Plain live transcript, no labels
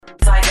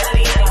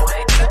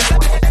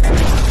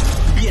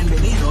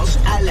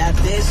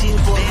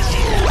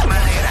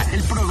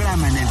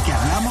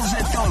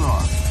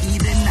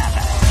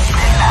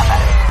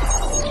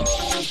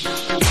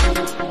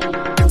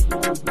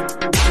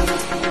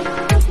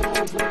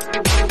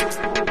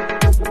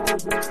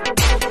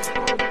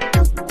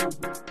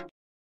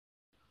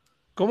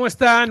¿Cómo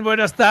están?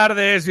 Buenas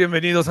tardes,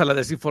 bienvenidos a la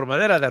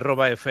desinformadera de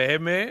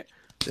 @FM.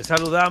 Les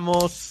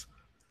saludamos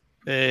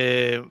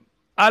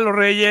a los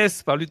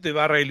Reyes, Pablito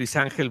Ibarra y Luis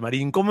Ángel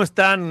Marín. ¿Cómo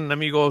están,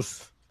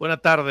 amigos? Buena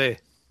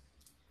tarde.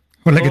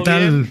 Hola, ¿qué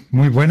tal? Bien?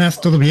 Muy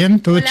buenas, ¿todo bien?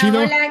 ¿Todo hola, chido?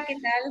 Hola, ¿qué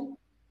tal?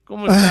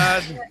 ¿Cómo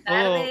están? Buenas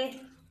tardes.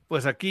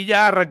 Pues aquí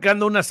ya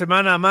arrancando una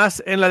semana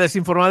más en la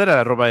desinformadera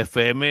de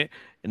 @FM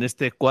en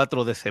este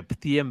 4 de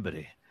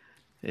septiembre.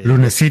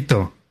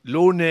 Lunesito.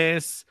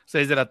 Lunes,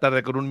 6 de la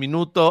tarde con 1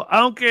 minuto,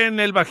 aunque en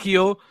el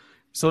Bajío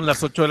son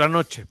las 8 de la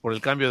noche por el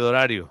cambio de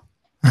horario.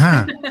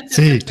 Ah,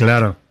 sí,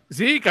 claro.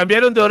 Sí,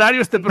 cambiaron de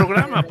horario este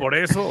programa, por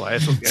eso.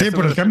 Sí,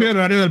 por el cambio de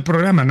horario del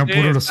programa, no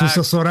por los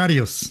usos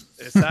horarios.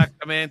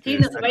 Exactamente. Sí,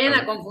 no se vayan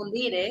a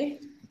confundir, ¿eh?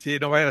 Sí,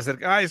 no vayan a hacer,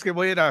 es que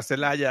voy a ir a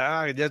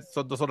Celaya, ya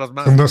son 2 horas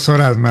más. Son 2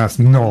 horas más,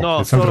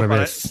 no, es al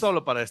revés.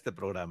 Solo para este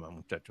programa,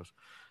 muchachos.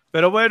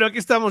 Pero bueno, aquí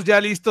estamos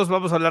ya listos,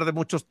 vamos a hablar de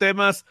muchos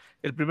temas.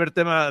 El primer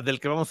tema del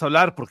que vamos a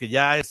hablar, porque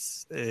ya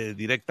es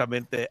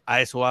directamente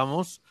a eso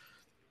vamos,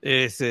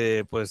 es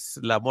pues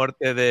la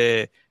muerte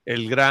de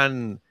el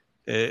gran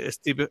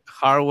Steve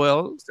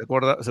Harwell. ¿Se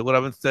acuerda?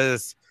 Seguramente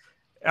ustedes,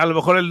 a lo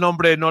mejor el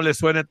nombre no les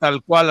suene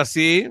tal cual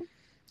así.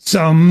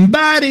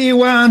 Somebody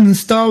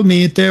once told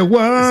me the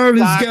world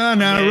is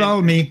gonna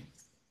roll me.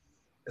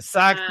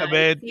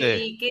 Exactamente. Ay,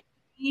 sí, qué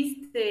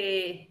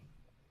triste.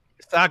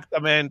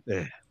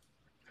 Exactamente.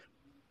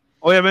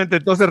 Obviamente,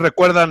 entonces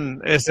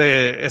recuerdan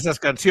esas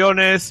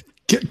canciones.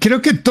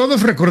 Creo que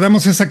todos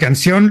recordamos esa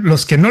canción.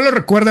 Los que no lo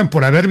recuerdan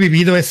por haber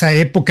vivido esa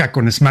época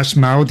con Smash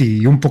Mouth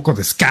y un poco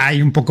de ska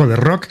y un poco de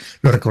rock,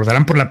 lo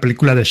recordarán por la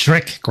película de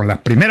Shrek, con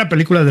la primera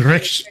película de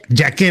Shrek,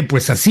 ya que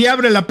pues así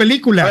abre la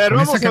película. A ver, con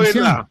vamos esa a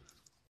canción. verla.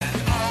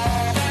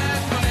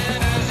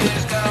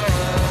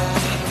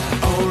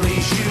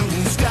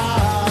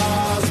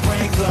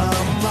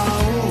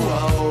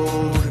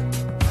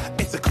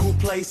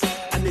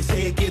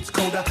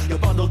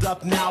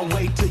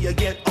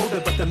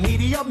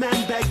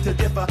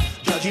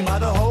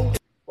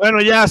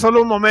 Bueno, ya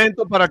solo un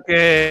momento para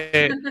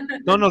que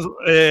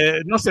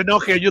no se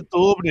enoje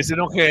YouTube, ni se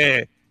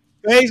enoje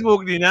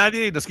Facebook, ni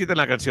nadie, y nos quiten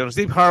la canción.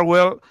 Steve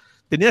Harwell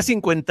tenía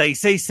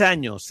 56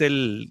 años,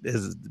 él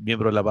es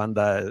miembro de la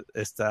banda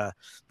esta,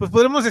 pues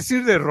podemos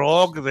decir de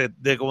rock,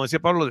 de como decía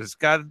Pablo, de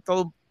ska,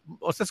 todo.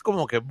 O sea, es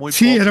como que muy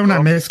sí, pop, era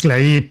una mezcla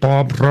ahí,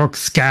 pop, rock,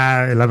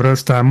 ska. La verdad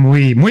está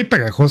muy, muy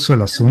pegajoso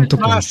el asunto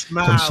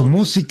con su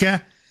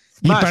música.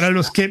 Y para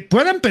los que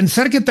puedan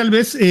pensar que tal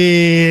vez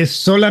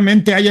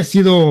solamente haya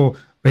sido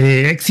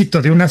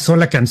éxito de una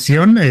sola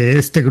canción,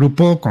 este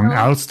grupo con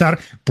All Star,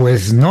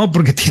 pues no,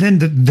 porque tienen,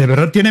 de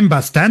verdad tienen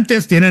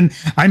bastantes. Tienen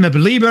I'm a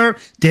Believer,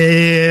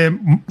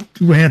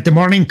 When the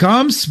Morning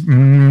Comes,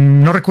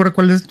 no recuerdo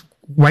cuál es,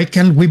 Why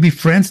Can't We Be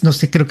Friends, no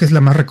sé, creo que es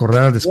la más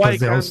recordada después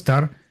de All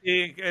Star.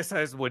 Sí,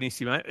 esa es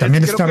buenísima.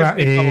 También estaba,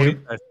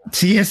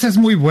 sí, esa es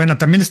muy buena.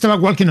 También estaba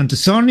Walking on the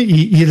Sun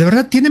y de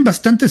verdad tienen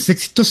bastantes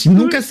éxitos y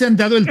nunca se han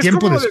dado el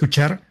tiempo de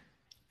escuchar.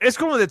 Es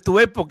como de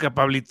tu época,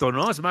 Pablito,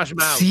 ¿no? Smash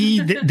Mouth.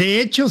 Sí,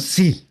 de hecho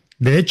sí.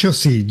 De hecho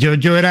sí.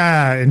 Yo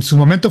era, en su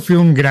momento fui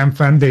un gran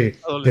fan de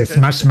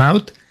Smash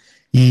Mouth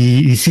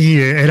y sí,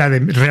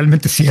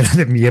 realmente sí era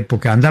de mi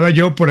época. Andaba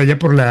yo por allá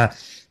por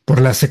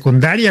la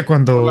secundaria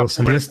cuando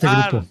salió este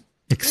grupo.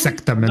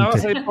 Exactamente.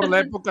 Vamos a ir por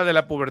la época de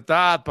la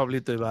pubertad,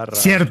 Pablito Ibarra.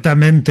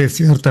 Ciertamente. Y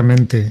sí,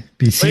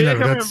 oye, la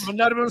déjame verdad.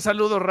 mandarme un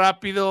saludo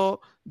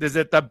rápido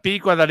desde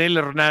Tampico a Daniel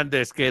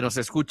Hernández, que nos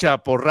escucha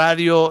por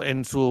radio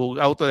en su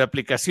auto de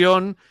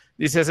aplicación.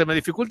 Dice, se me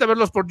dificulta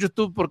verlos por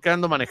YouTube porque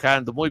ando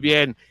manejando. Muy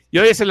bien. Y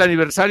hoy es el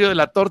aniversario de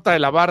la torta de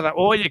la barda.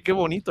 Oye, qué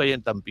bonito ahí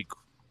en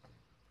Tampico.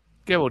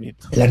 Qué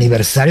bonito. El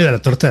aniversario de la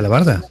torta de la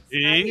barda.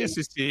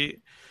 Sí.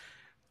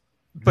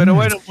 Pero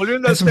bueno,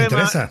 volviendo al tema.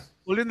 Interesa.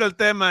 Volviendo al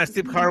tema,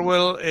 Steve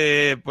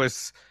Harwell,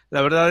 pues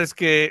la verdad es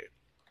que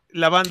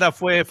la banda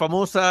fue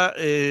famosa,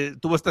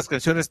 tuvo estas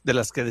canciones de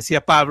las que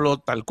decía Pablo,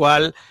 tal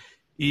cual,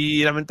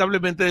 y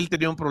lamentablemente él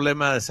tenía un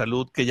problema de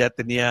salud que ya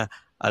tenía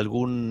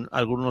algún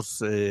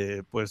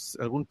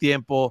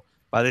tiempo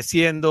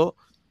padeciendo.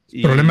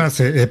 Problemas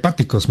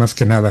hepáticos más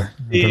que nada,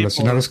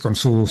 relacionados con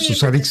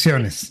sus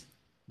adicciones.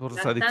 Por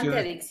sus Bastante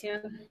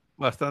adicciones.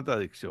 Bastante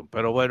adicción,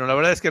 pero bueno, la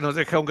verdad es que nos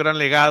deja un gran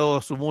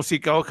legado su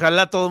música.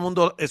 Ojalá todo el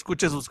mundo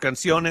escuche sus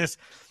canciones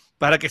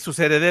para que sus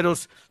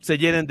herederos se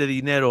llenen de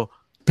dinero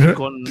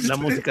con la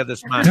música de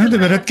Smash. No, de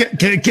verdad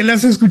que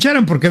las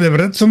escucharan, porque de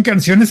verdad son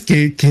canciones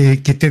que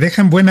te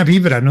dejan buena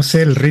vibra, no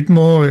sé, el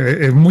ritmo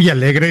muy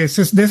alegre.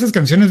 Es de esas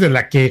canciones de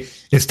la que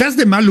estás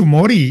de mal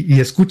humor y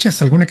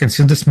escuchas alguna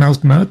canción de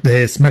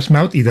Smash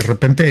Mouth y de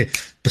repente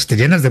pues te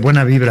llenas de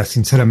buena vibra,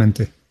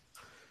 sinceramente.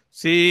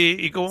 Sí,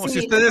 y como si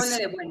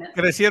ustedes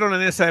crecieron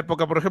en esa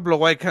época, por ejemplo,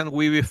 Why Can't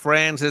We Be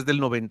Friends es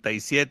del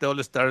 97, All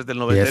Stars del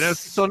 99,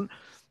 son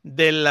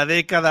de la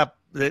década,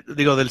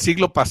 del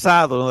siglo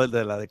pasado, no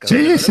de la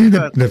década. Sí,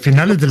 de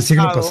finales del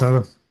siglo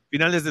pasado.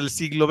 Finales del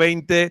siglo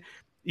XX,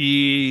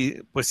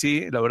 Y pues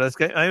sí, la verdad es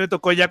que a mí me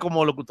tocó ya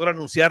como locutor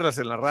anunciarlas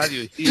en la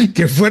radio. Y sí.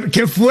 Qué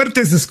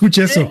fuerte se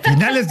escucha eso.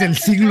 Finales del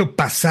siglo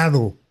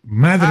pasado.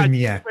 Madre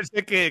mía. Yo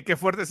pensé que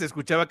fuerte se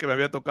escuchaba que me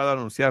había tocado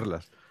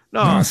anunciarlas.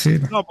 No, sí,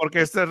 no,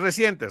 porque esto es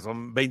reciente,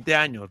 son 20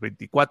 años,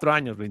 24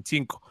 años,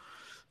 25.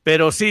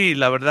 Pero sí,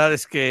 la verdad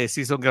es que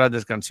sí son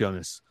grandes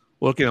canciones.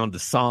 Working on the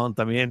Sun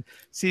también.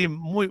 Sí,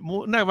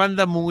 una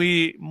banda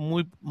muy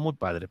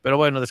padre. Pero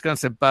bueno,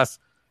 descansa en paz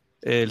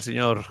el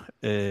señor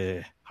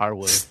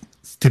Harwell.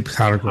 Steve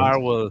Harwell.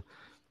 Harwell,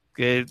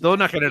 que toda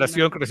una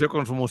generación creció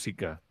con su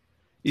música.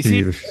 Y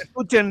sí,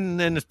 escuchen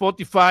en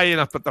Spotify, en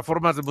las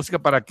plataformas de música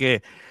para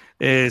que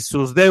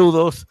sus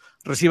deudos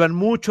reciban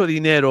mucho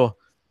dinero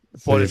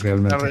por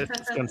escuchar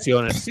estas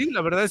canciones. Sí,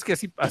 la verdad es que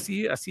así.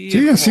 Sí,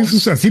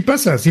 así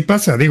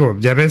pasa. Digo,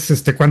 ya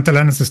ves cuánta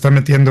lana se está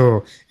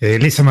metiendo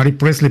Lisa Marie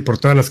Presley por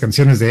todas las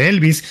canciones de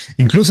Elvis,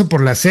 incluso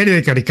por la serie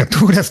de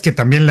caricaturas que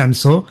también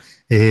lanzó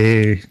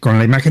con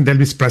la imagen de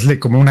Elvis Presley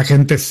como un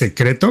agente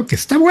secreto, que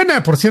está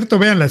buena, por cierto,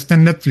 véanla, está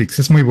en Netflix,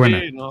 es muy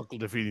buena. Sí, no,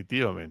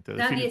 definitivamente.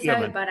 Nadie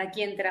sabe para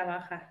quién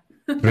trabaja.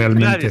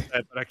 Realmente. Nadie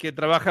sabe para quién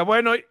trabaja.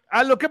 Bueno,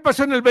 a lo que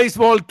pasó en el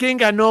béisbol, ¿quién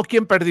ganó?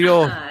 ¿Quién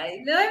perdió?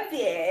 Ay, no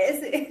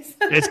empieces.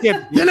 Es que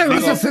ya le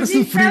vas a hacer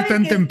sufrir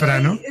tan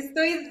temprano.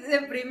 Estoy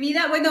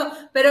deprimida. Bueno,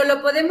 pero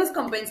lo podemos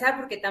compensar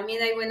porque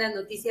también hay buenas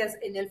noticias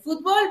en el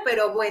fútbol.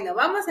 Pero bueno,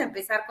 vamos a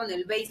empezar con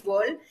el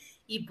béisbol.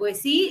 Y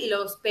pues sí,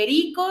 los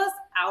Pericos,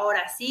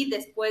 ahora sí,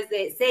 después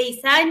de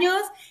 6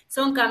 años,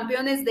 son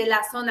campeones de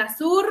la zona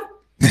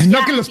sur.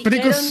 No que los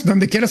Pericos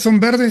donde quiera son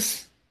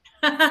verdes.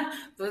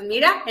 Pues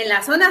mira, en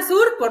la zona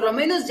sur por lo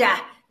menos ya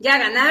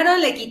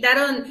ganaron, le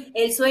quitaron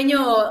el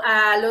sueño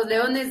a los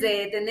Leones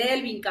de tener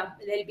el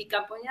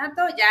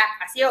bicampeonato, ya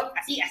así,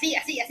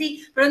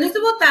 pero no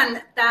estuvo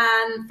tan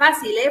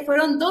fácil,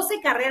 fueron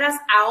 12 carreras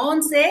a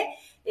 11,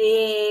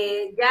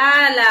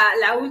 ya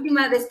la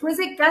última, después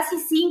de casi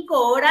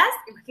 5 horas,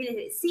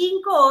 imagínense,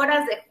 5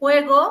 horas de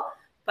juego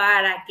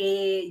para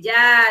que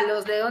ya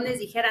los Leones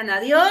dijeran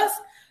adiós,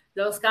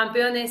 los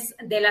campeones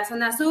de la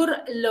zona sur,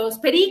 los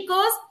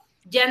Pericos,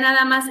 ya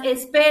nada más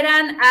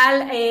esperan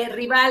al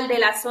rival de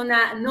la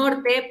zona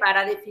norte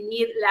para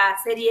definir la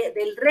Serie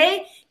del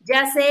Rey,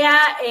 ya sea,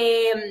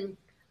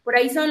 por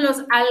ahí son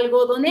los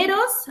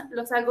algodoneros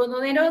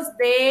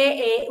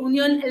de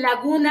Unión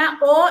Laguna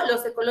o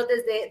los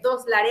tecolotes de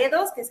Dos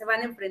Laredos que se van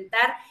a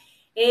enfrentar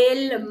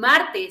el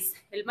martes.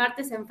 El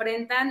martes se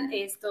enfrentan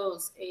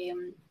estos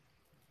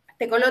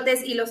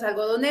tecolotes y los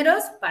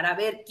algodoneros para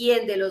ver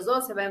quién de los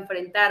dos se va a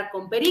enfrentar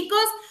con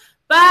Pericos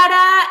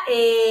para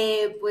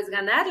pues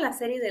ganar la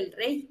Serie del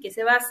Rey, que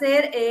se va a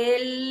hacer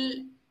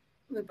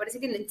me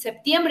parece que en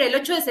septiembre, el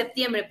 8 de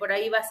septiembre, por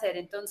ahí va a ser.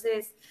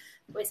 Entonces,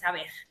 pues a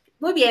ver.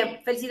 Muy bien,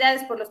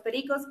 felicidades por los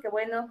Pericos, que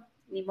bueno,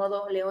 ni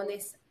modo,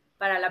 Leones,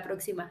 para la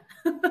próxima.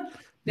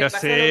 Ya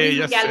sé.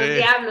 A los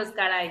Diablos,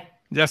 caray.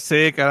 Ya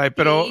sé, caray,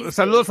 pero sí.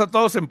 Saludos a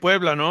todos en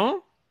Puebla,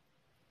 ¿no?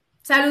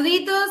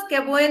 Saluditos, qué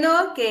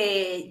bueno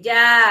que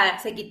ya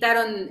se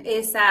quitaron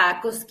esa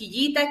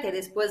cosquillita que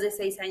después de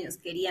 6 años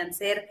querían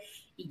ser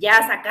y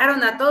ya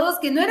sacaron a todos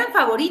que no eran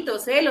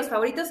favoritos, los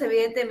favoritos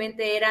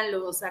evidentemente eran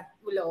los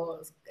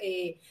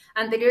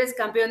anteriores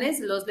campeones,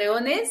 los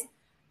Leones,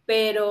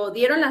 pero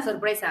dieron la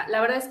sorpresa.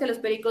 La verdad es que los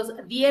Pericos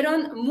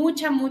dieron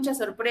mucha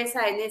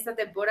sorpresa en esta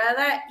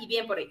temporada y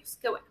bien por ellos,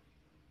 qué bueno.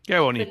 Qué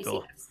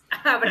bonito.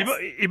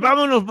 Y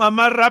vámonos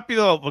más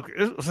rápido, porque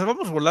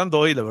vamos volando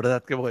hoy, la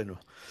verdad, qué bueno.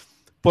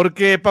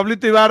 Porque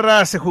Pablito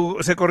Ibarra se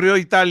corrió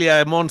Italia,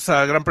 de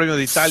Monza, Gran Premio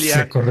de Italia.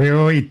 Se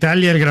corrió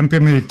Italia, el Gran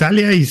Premio de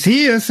Italia, y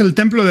sí, es el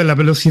templo de la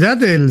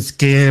velocidad, el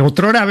que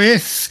otrora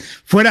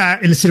vez fuera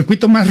el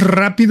circuito más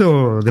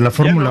rápido de la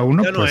Fórmula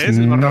 1.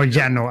 Pues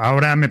ya no.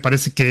 Ahora me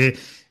parece que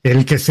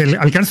el que se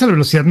alcanza la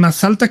velocidad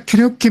más alta,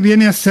 creo que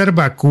viene a ser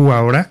Bakú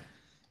ahora.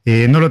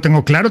 No lo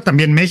tengo claro.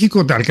 También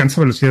México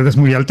alcanza velocidades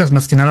muy altas,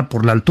 más que nada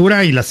por la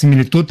altura y la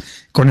similitud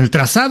con el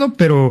trazado,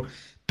 pero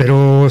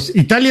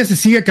Italia se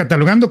sigue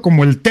catalogando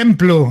como el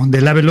templo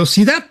de la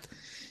velocidad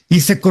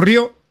y se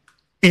corrió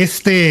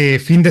este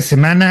fin de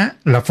semana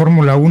la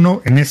Fórmula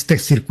 1 en este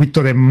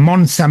circuito de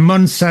Monza,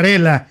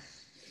 Mozzarella.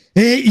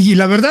 Y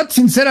la verdad,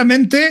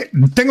 sinceramente,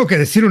 tengo que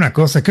decir una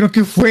cosa. Creo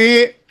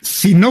que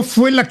si no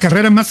fue la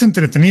carrera más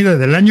entretenida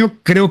del año,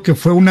 creo que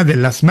fue una de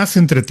las más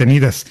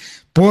entretenidas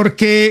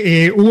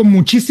porque hubo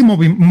muchísimo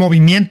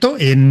movimiento,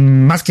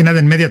 más que nada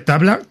en media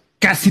tabla,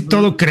 casi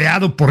todo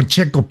creado por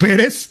Checo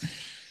Pérez.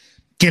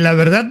 Que la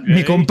verdad,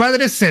 mi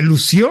compadre se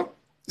lució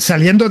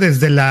saliendo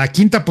desde la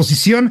 5ª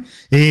posición.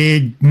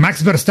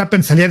 Max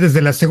Verstappen salía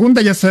desde la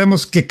 2ª. Ya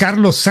sabemos que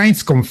Carlos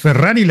Sainz con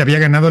Ferrari le había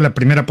ganado la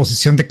 1ª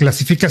posición de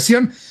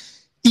clasificación.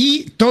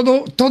 Y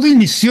todo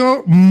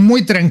inició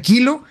muy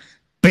tranquilo,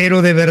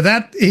 pero de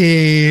verdad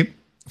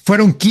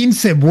fueron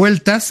 15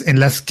 vueltas en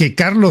las que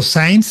Carlos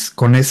Sainz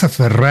con esa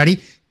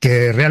Ferrari,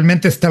 que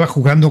realmente estaba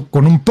jugando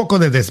con un poco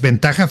de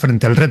desventaja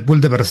frente al Red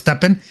Bull de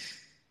Verstappen,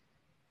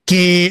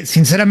 que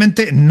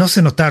sinceramente no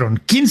se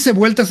notaron. 15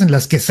 vueltas en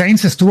las que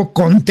Sainz estuvo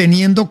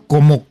conteniendo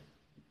como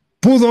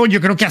pudo,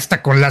 yo creo que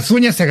hasta con las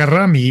uñas se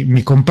agarraba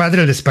mi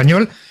compadre el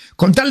español,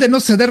 con tal de no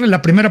cederle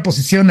la primera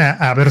posición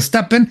a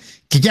Verstappen,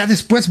 que ya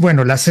después,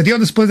 bueno, la cedió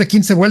después de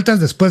 15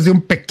 vueltas, después de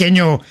un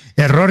pequeño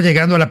error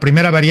llegando a la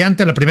primera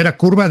variante, a la primera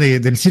curva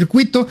del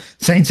circuito.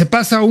 Sainz se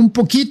pasa un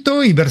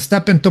poquito y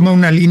Verstappen toma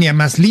una línea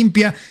más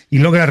limpia y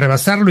logra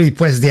rebasarlo, y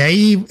pues de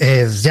ahí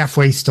ya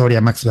fue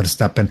historia Max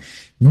Verstappen.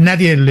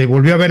 Nadie le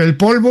volvió a ver el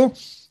polvo,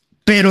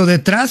 pero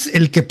detrás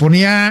el que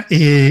ponía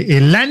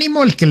el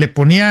ánimo, el que le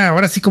ponía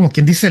ahora sí como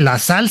quien dice la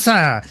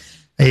salsa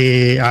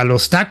a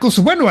los tacos,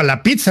 bueno, a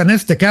la pizza en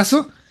este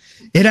caso,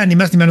 era ni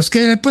más ni menos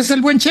que pues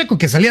el buen Checo,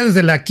 que salía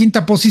desde la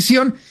quinta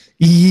posición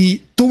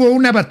y tuvo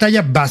una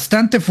batalla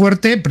bastante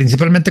fuerte,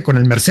 principalmente con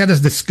el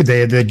Mercedes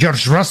de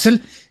George Russell,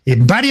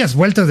 varias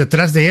vueltas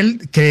detrás de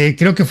él, que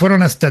creo que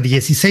fueron hasta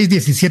 16,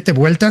 17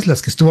 vueltas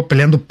las que estuvo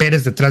peleando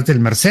Pérez detrás del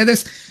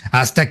Mercedes,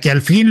 hasta que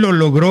al fin lo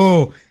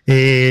logró,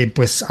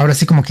 pues ahora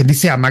sí como quien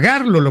dice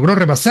amagar, lo logró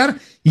rebasar,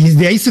 y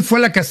de ahí se fue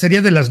a la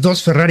cacería de las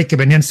dos Ferrari que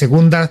venían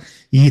segunda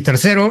y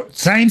tercero,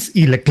 Sainz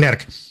y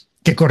Leclerc,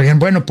 que corrían,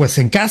 bueno, pues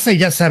en casa, y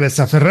ya sabes,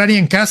 a Ferrari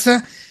en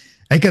casa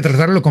hay que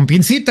tratarlo con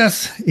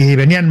pincitas, y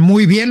venían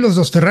muy bien los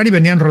dos Ferrari,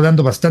 venían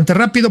rodando bastante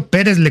rápido.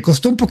 Pérez le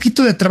costó un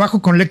poquito de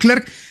trabajo con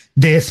Leclerc,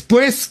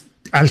 después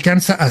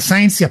alcanza a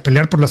Sainz y a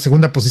pelear por la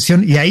segunda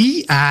posición, y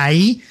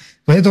ahí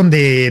fue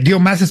donde dio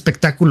más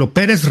espectáculo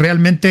Pérez,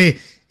 realmente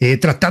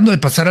tratando de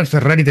pasar al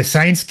Ferrari de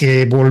Sainz,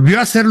 que volvió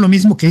a hacer lo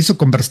mismo que hizo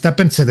con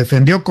Verstappen, se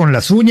defendió con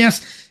las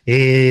uñas,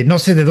 no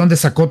sé de dónde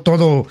sacó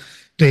todo,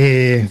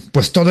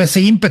 pues todo ese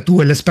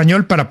ímpetu el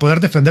español para poder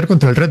defender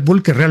contra el Red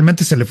Bull, que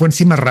realmente se le fue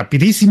encima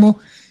rapidísimo,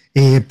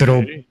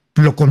 pero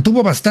lo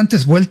contuvo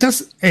bastantes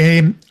vueltas,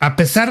 a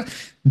pesar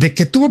de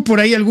que tuvo por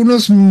ahí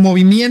algunos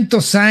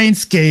movimientos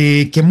Sainz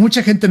que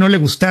mucha gente no le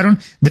gustaron,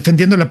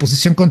 defendiendo la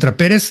posición contra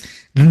Pérez.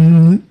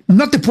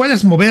 No te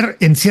puedes mover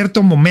en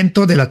cierto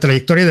momento de la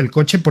trayectoria del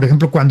coche, por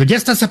ejemplo, cuando ya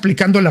estás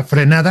aplicando la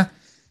frenada,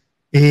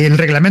 el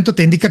reglamento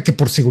te indica que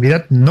por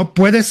seguridad no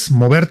puedes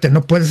moverte,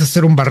 no puedes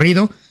hacer un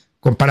barrido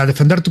para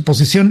defender tu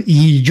posición,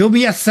 y yo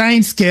vi a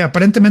Sainz que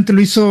aparentemente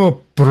lo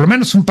hizo por lo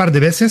menos un par de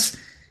veces,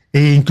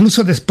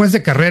 incluso después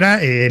de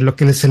carrera, lo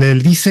que se le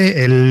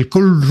dice el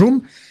cool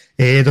room,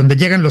 donde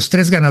llegan los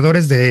tres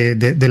ganadores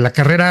de la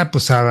carrera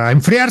pues a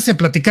enfriarse, a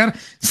platicar.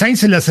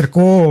 Sainz se le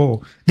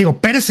acercó,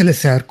 Pérez se le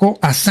acercó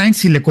a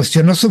Sainz y le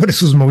cuestionó sobre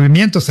sus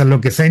movimientos, a lo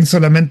que Sainz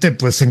solamente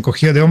pues se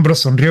encogió de hombros,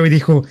 sonrió y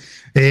dijo,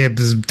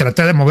 pues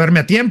traté de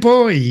moverme a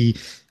tiempo,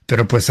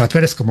 pero pues a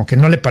Pérez como que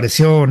no le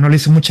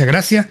hizo mucha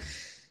gracia.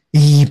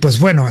 Y pues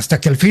bueno,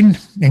 hasta que al fin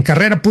en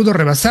carrera pudo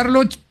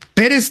rebasarlo.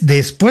 Pérez,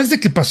 después de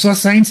que pasó a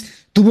Sainz,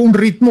 tuvo un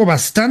ritmo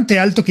bastante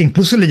alto que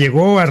incluso le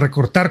llegó a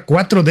recortar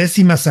 4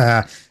 décimas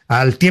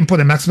al tiempo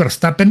de Max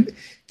Verstappen,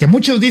 que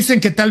muchos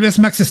dicen que tal vez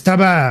Max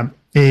estaba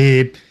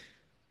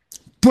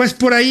pues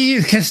por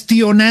ahí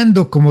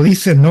gestionando, como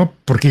dicen, ¿no?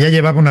 Porque ya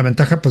llevaba una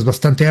ventaja pues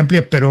bastante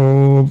amplia,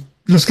 pero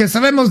los que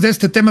sabemos de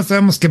este tema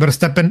sabemos que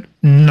Verstappen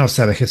no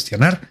sabe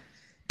gestionar.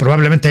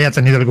 Probablemente haya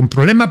tenido algún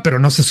problema, pero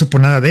no se supo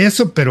nada de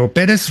eso. Pero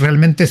Pérez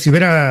realmente, si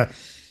hubiera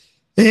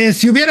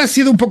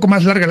sido un poco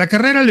más larga la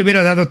carrera, le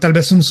hubiera dado tal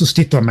vez un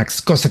sustito a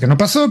Max, cosa que no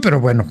pasó, pero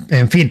bueno,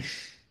 en fin.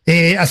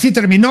 Así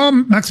terminó.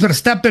 Max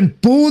Verstappen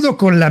pudo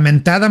con la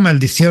mentada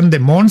maldición de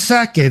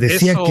Monza, que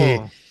decía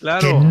que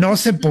no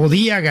se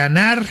podía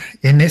ganar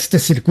en este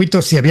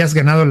circuito si habías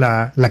ganado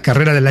la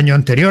carrera del año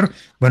anterior.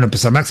 Bueno,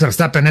 pues a Max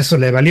Verstappen eso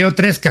le valió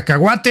 3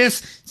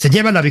 cacahuates, se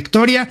lleva la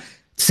victoria.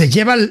 Se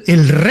lleva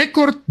el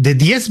récord de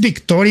 10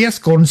 victorias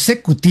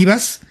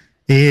consecutivas,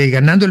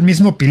 ganando el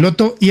mismo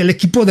piloto, y el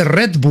equipo de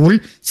Red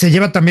Bull se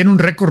lleva también un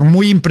récord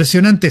muy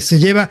impresionante. Se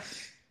lleva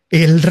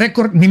el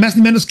récord ni más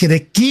ni menos que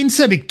de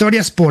 15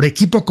 victorias por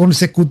equipo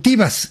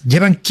consecutivas.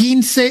 Llevan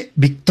 15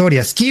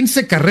 victorias,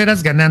 15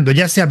 carreras ganando,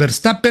 ya sea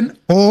Verstappen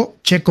o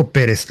Checo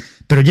Pérez,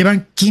 pero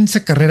llevan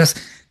 15 carreras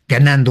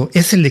ganando.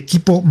 Es el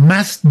equipo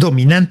más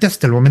dominante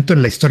hasta el momento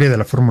en la historia de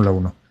la Fórmula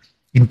 1.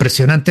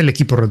 Impresionante el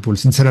equipo Red Bull,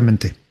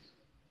 sinceramente.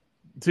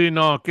 Sí,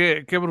 no,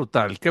 qué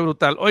brutal, qué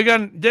brutal.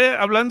 Oigan,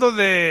 ya hablando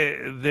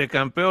de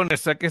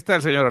campeones, aquí está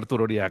el señor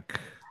Arturo Uriac.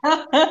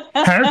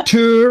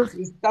 Arthur.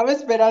 Estaba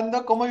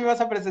esperando cómo ibas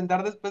a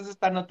presentar después de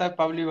esta nota de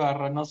Pablo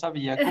Ibarra, no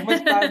sabía. ¿Cómo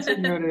están,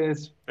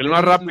 señores? El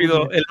más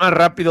rápido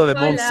de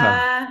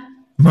Hola.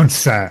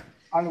 Monza.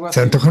 Algo así.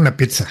 Se antoja una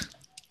pizza.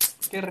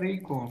 Qué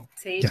rico.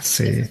 Sí, Ya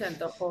sé. eso se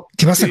antojó.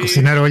 ¿Qué vas a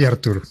cocinar hoy,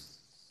 Arturo?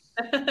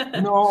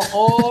 No,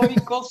 hoy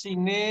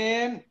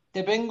cociné,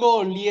 te vengo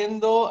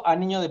oliendo a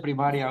niño de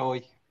primaria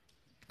hoy.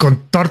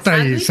 ¿Con torta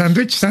y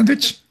sándwich?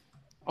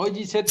 Hoy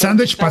hice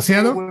 ¿Sándwich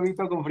paseado? Un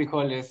huevito con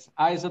frijoles.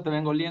 A eso te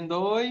vengo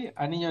oliendo hoy,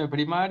 a niño de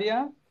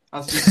primaria.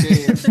 Así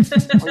que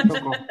hoy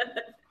tocó.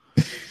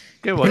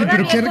 Qué bueno.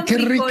 Oye, pero qué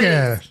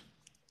rica.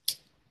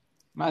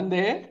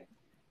 ¿Mandé?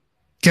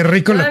 Qué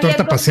rico la ¿Todavía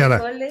torta con paseada.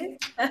 frijoles?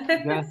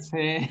 Ya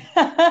sé.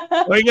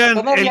 Oigan,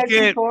 Todavía hay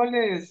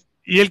frijoles.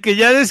 el que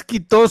ya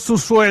desquitó su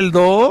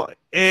sueldo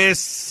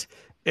es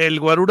el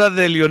guarura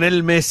de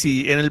Lionel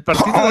Messi en el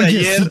partido de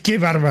ayer. Sí, qué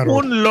bárbaro.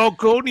 Un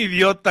loco, un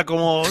idiota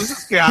como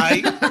esos que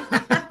hay.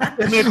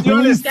 Se metió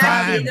al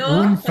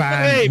estadio. Un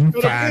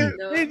fan.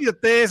 Qué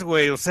idiotez,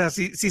 güey. O sea,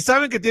 si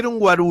saben que tiene un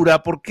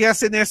guarura, ¿por qué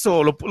hacen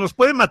eso? Los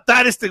puede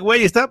matar este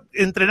güey. Está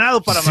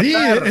entrenado para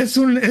matar.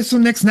 Sí, es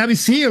un ex Navy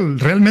SEAL.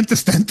 Realmente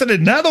está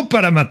entrenado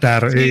para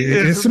matar. Sí,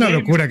 es una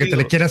locura que te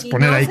le quieras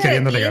poner ahí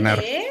queriéndole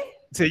ganar.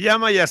 Se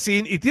llama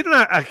Yacine y tiene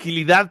una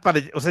agilidad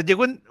o sea,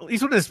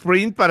 hizo un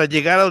sprint para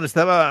llegar a donde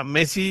estaba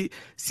Messi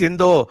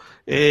siendo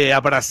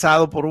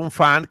abrazado por un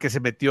fan que se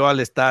metió al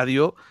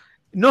estadio.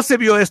 No se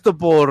vio esto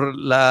por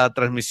la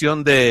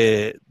transmisión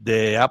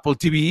de Apple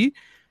TV,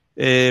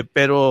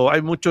 pero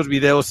hay muchos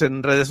videos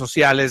en redes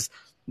sociales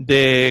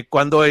de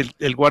cuando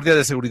el guardia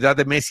de seguridad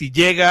de Messi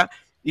llega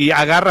y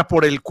agarra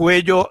por el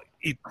cuello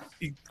y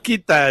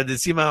quita de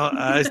encima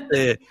a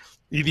este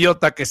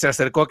idiota que se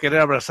acercó a querer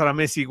abrazar a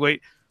Messi, güey.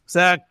 O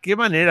sea, qué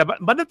manera.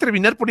 Van a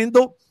terminar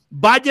poniendo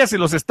vallas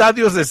en los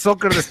estadios de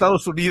soccer de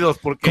Estados Unidos.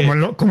 Porque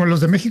 ¿Como los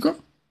de México?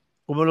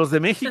 Como los de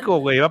México,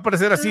 güey. Va a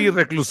parecer así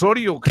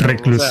reclusorio.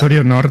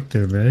 Reclusorio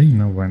norte, güey.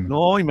 No, bueno.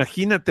 No,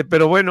 imagínate.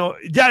 Pero bueno,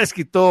 ya les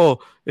quitó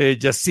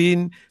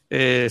Yacine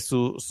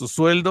su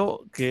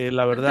sueldo, que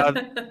la verdad,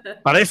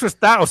 para eso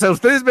está. O sea,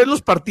 ustedes ven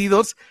los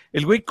partidos,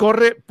 el güey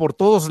corre por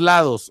todos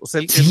lados. O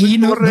sea,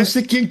 no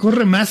sé quién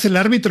corre más, el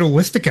árbitro o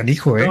este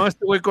canijo, ¿eh? No,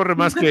 este güey corre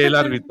más que el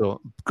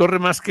árbitro. Corre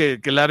más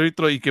que el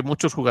árbitro y que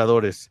muchos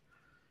jugadores.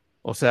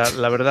 O sea,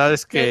 la verdad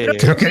es que...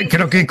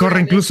 Creo que corre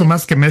incluso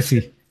más que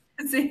Messi.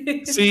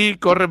 Sí,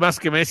 corre más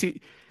que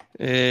Messi.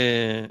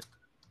 Les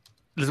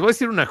voy a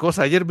decir una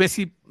cosa. Ayer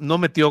Messi no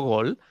metió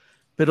gol,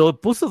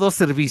 pero puso 2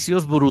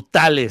 servicios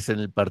brutales en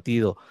el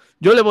partido.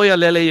 Yo le voy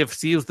al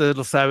LAFC, ustedes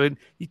lo saben,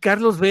 y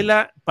Carlos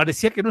Vela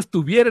parecía que no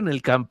estuviera en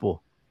el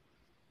campo.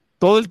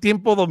 Todo el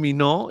tiempo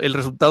dominó. El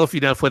resultado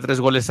final fue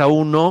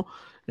 3-1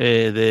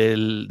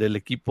 del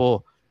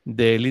equipo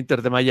del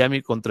Inter de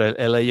Miami contra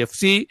el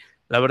LAFC.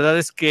 La verdad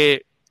es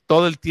que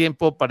todo el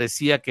tiempo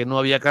parecía que no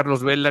había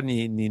Carlos Vela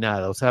ni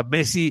nada. O sea,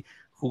 Messi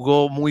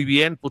jugó muy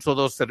bien, puso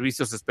 2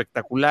 servicios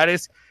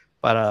espectaculares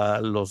para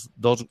los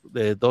dos,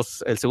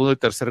 el segundo y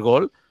tercer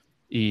gol,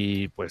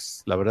 y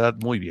pues la verdad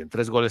muy bien,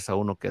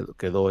 3-1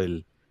 quedó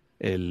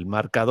el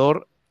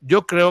marcador.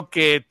 Yo creo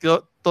que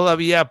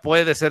todavía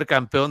puede ser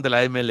campeón de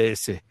la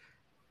MLS,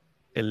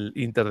 el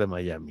Inter de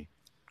Miami.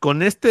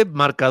 Con este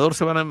marcador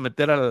se van a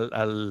meter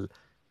al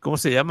 ¿cómo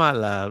se llama? A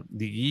la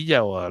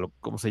liguilla o a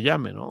 ¿cómo se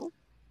llame, no?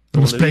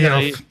 Los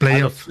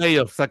playoffs,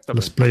 exactamente.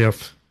 Los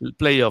playoffs.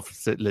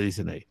 Playoffs le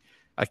dicen ahí.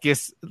 Aquí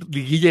es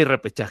liguilla y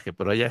repechaje,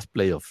 pero allá es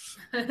playoffs.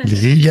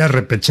 Liguilla,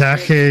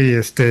 repechaje,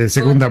 y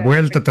segunda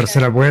vuelta,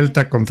 tercera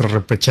vuelta, contra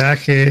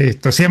repechaje,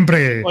 esto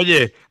siempre.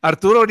 Oye,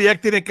 Arturo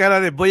Uriac tiene cara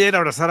de voy a ir a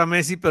abrazar a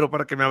Messi, pero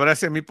para que me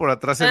abrace a mí por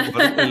atrás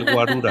el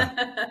guarura.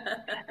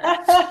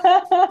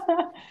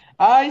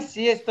 Ay,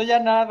 sí, estoy a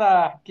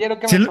nada. Quiero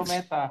que me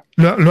someta.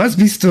 ¿Lo has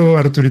visto,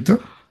 Arturito?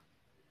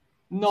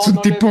 No, es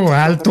un tipo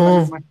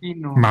alto,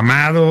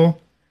 mamado.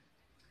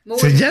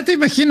 Ya te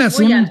imaginas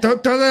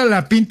toda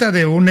la pinta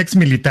de un ex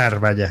militar,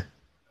 vaya.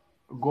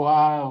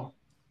 Guau,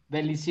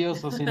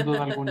 delicioso, sin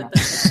duda alguna.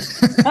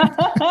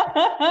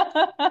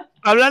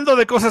 Hablando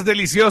de cosas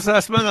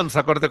deliciosas, mándanos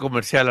a corte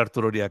comercial,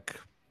 Arturo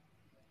Uriac.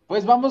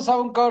 Pues vamos a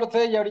un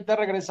corte y ahorita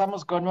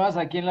regresamos con más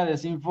aquí en la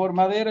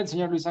Desinformadera. El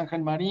señor Luis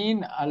Ángel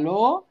Marín,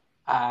 aló,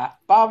 a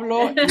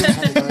Pablo.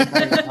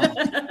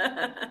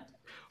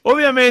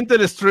 Obviamente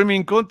el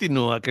streaming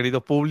continúa,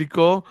 querido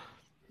público.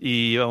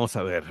 Y vamos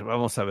a ver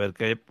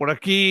qué hay por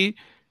aquí.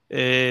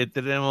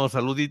 Tenemos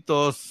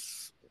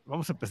saluditos.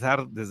 Vamos a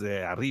empezar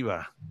desde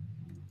arriba.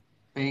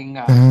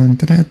 Venga.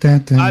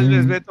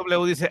 Alves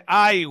BW dice,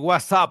 ¡ay,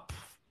 WhatsApp!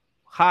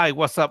 ¡Hi,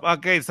 WhatsApp!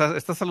 Ok,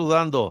 está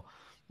saludando.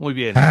 Muy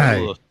bien,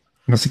 saludos.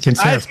 No sé quién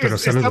seas, pero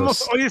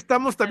saludos. Hoy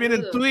estamos también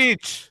en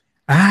Twitch.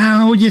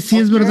 Oye, sí,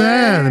 es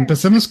verdad.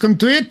 Empezamos con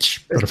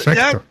Twitch.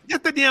 Perfecto. Ya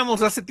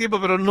teníamos hace tiempo,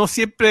 pero no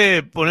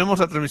siempre ponemos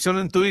la transmisión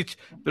en Twitch.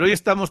 Pero hoy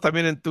estamos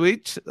también en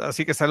Twitch.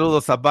 Así que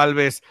saludos a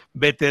Valves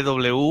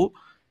BTW.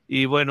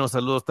 Y bueno,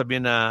 saludos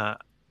también a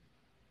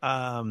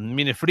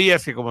Mine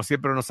Frías, que como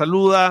siempre nos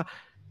saluda.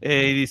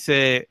 Y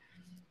dice,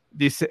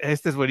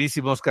 este es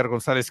buenísimo, Oscar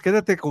González.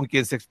 Quédate con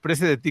quien se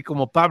exprese de ti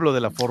como Pablo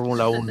de la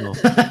Fórmula 1.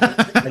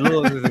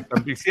 Saludos desde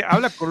Tampico. Sí,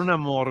 habla con un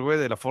amor, güey,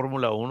 de la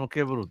Fórmula 1,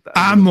 qué brutal.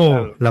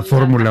 Amo la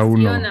Fórmula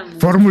 1.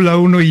 Fórmula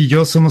 1 y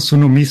yo somos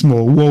uno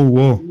mismo.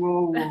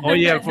 Wow.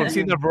 Oye,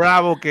 Alfonsino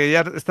Bravo, que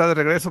ya está de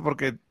regreso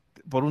porque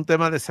por un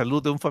tema de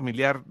salud de un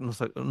familiar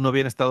no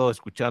habían estado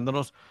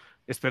escuchándonos.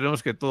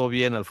 Esperemos que todo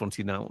bien,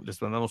 Alfonsina.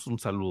 Les mandamos un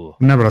saludo.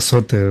 Un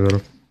abrazote,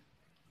 bro.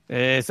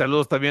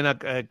 Saludos también a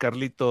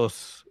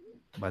Carlitos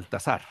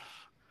Baltasar.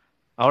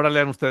 Ahora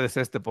lean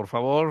ustedes por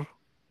favor.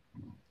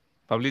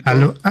 Pablito.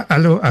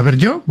 Aló, a ver,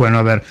 ¿yo? Bueno,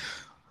 a ver.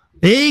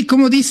 Hey,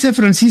 ¿cómo dice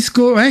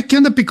Francisco? ¿Qué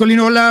onda,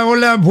 Picolino?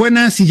 Hola,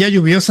 buenas y ya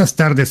lluviosas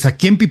tardes.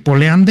 Aquí en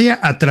Pipoleandia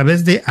a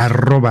través de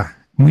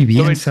 @. Muy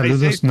bien,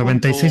 96. Saludos.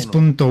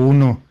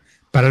 96.1.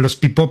 Para los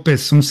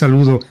pipopes, un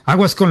saludo.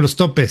 Aguas con los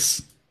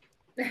topes.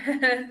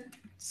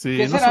 Sí,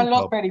 ¿qué serán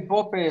los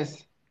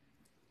peripopes?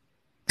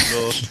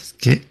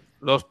 ¿Qué?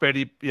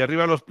 Y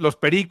arriba los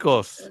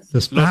pericos.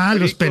 Los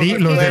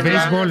de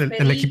béisbol,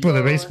 el equipo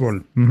de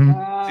béisbol. Uh-huh.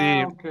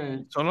 Sí, Ok.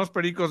 son los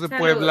pericos de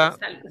Puebla,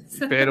 Saludos.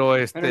 pero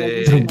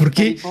Pero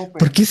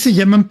 ¿por qué se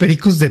llaman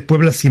pericos de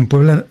Puebla si en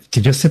Puebla,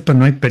 que yo sepa,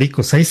 no hay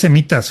pericos? Hay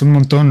semitas, un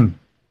montón.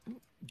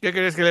 ¿Qué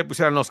querías que le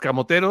pusieran los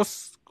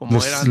camoteros?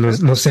 Como eran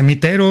Los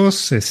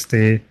semiteros,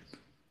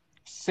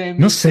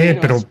 no sé,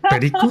 pero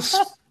pericos.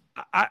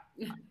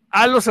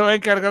 Algo se va a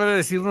encargar de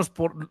decirnos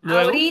luego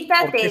Ahorita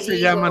por qué te se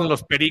digo. llaman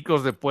los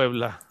pericos de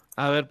Puebla.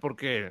 A ver, ¿por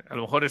qué? A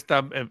lo mejor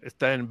está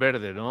en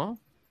verde, ¿no?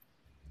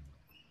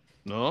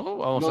 ¿No?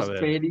 Vamos Los a ver.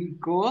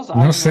 pericos.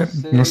 No sé.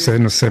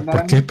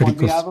 ¿Por qué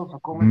pericos?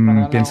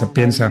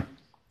 Piensa.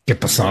 ¿Qué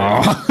pasó?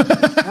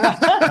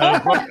 A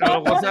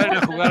lo mejor salen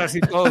a jugar así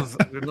todos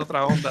en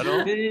otra onda,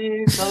 ¿no?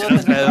 Sí, todos en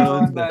otra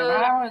onda.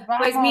 Vamos.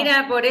 Pues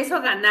mira, por eso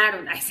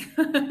ganaron.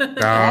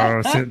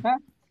 No, sí.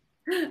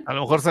 A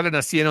lo mejor salen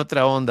así en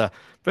otra onda.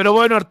 Pero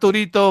bueno,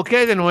 Arturito, ¿qué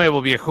hay de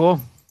nuevo, viejo?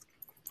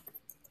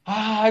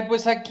 Ay,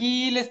 pues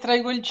aquí les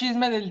traigo el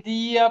chisme del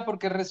día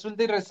porque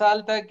resulta y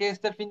resalta que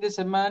este fin de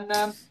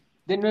semana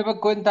de nueva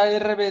cuenta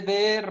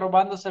RBD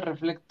robándose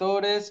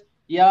reflectores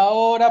y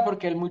ahora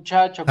porque el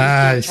muchacho Cristian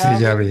Ay, sí, Chávez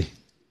ya vi.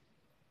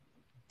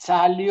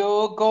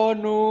 salió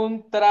con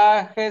un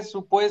traje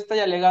supuesta y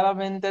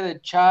alegadamente de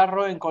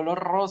charro en color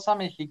rosa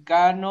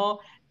mexicano.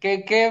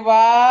 Que qué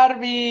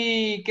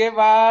Barbie, qué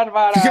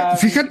bárbara.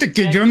 Fíjate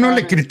que Cristian yo no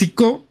le Chávez.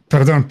 critico,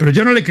 perdón, pero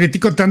yo no le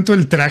critico tanto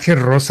el traje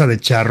rosa de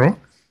charro.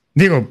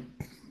 Digo,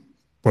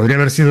 podría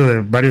haber sido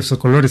de varios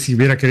colores si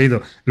hubiera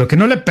querido. Lo que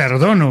no le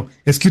perdono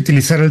es que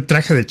utilizara el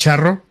traje de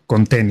charro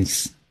con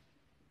tenis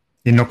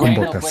y no con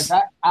Bueno, botas. pues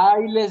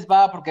ahí les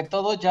va, porque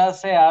todo ya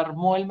se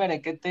armó el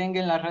merequetengue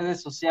en las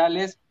redes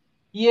sociales.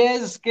 Y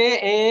es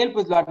que él,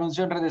 pues lo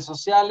anunció en redes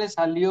sociales,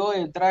 salió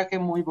el traje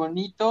muy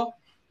bonito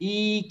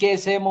y que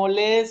se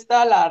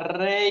molesta la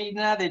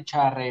reina de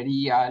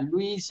charrería,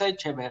 Luisa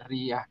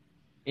Echeverría.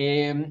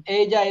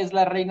 Ella es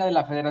la reina de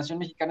la Federación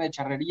Mexicana de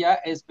Charrería,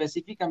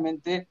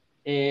 específicamente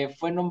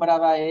fue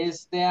nombrada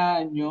este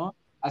año,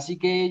 así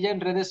que ella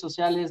en redes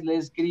sociales le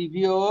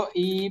escribió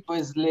y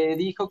pues le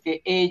dijo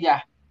que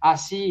ella,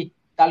 así,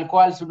 tal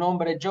cual su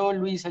nombre, yo,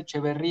 Luisa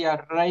Echeverría,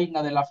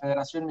 reina de la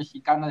Federación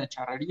Mexicana de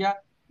Charrería,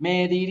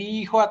 me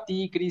dirijo a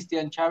ti,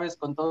 Cristian Chávez,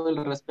 con todo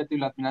el respeto y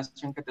la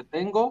admiración que te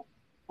tengo,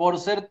 por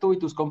ser tú y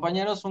tus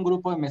compañeros un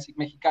grupo de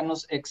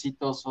mexicanos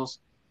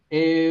exitosos.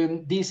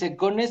 Dice,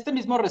 con este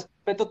mismo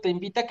respeto te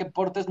invita a que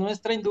portes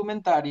nuestra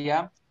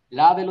indumentaria,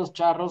 la de los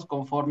charros,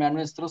 conforme a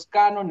nuestros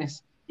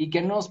cánones, y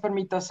que nos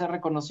permita ser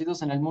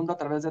reconocidos en el mundo a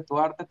través de tu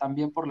arte,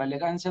 también por la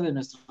elegancia de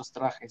nuestros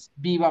trajes.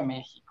 ¡Viva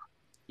México!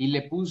 Y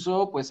le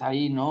puso, pues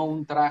ahí, ¿no?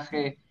 Un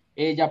traje,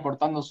 ella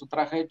portando su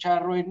traje de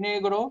charro en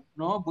negro,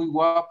 ¿no? Muy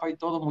guapa y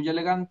todo, muy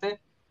elegante,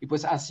 y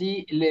pues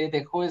así le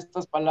dejó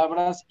estas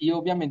palabras, y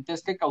obviamente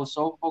es que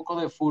causó un poco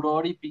de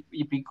furor y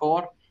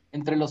picor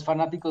entre los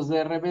fanáticos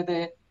de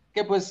RBD,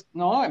 que pues,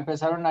 ¿no?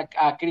 Empezaron a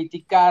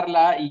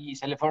criticarla y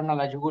se le fueron a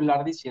la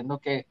yugular diciendo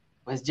que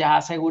pues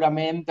ya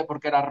seguramente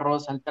porque era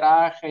rosa el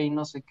traje y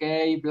no sé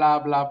qué y bla,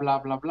 bla, bla,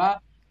 bla,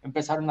 bla,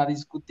 empezaron a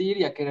discutir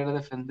y a querer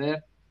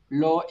defender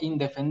lo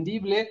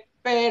indefendible,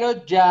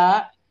 pero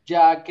ya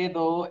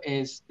quedó,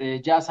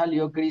 ya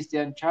salió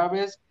Cristian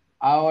Chávez,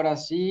 ahora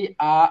sí,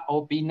 a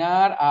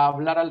opinar, a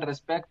hablar al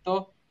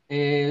respecto,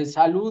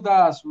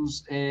 saluda a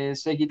sus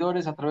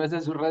seguidores a través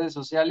de sus redes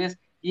sociales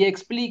y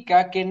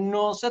explica que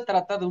no se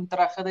trata de un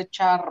traje de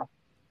charro,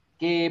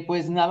 que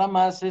pues nada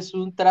más es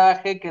un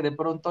traje que de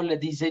pronto le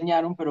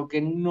diseñaron, pero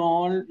que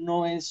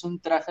no es un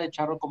traje de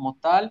charro como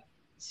tal,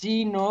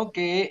 sino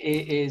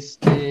que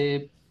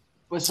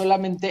pues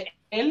solamente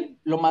él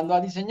lo mandó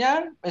a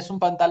diseñar, es un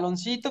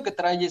pantaloncito que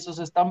trae esos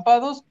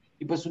estampados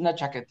y pues una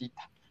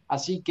chaquetita.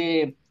 Así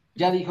que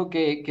ya dijo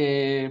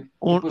que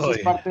pues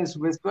es parte de su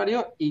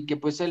vestuario y que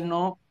pues él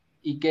no,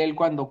 y que él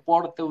cuando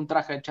porte un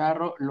traje de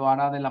charro lo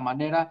hará de la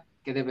manera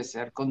que debe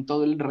ser, con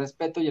todo el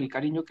respeto y el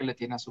cariño que le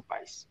tiene a su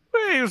país.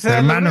 Güey, o sea,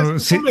 hermano,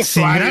 si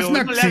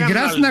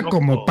grazna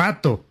como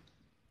pato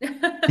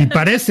y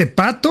parece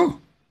pato,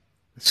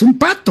 es un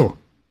pato.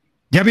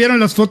 ¿Ya vieron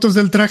las fotos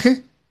del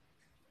traje?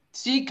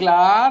 Sí,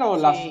 claro,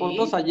 Sí. las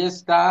fotos allí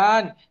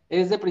están.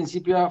 Es de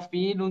principio a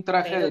fin, un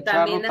traje Pero de charro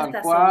también tal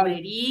hasta cual.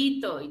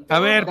 sombrerito y todo. A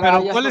ver, Trae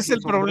pero ¿cuál hasta es el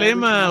su sombrero y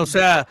problema? su- O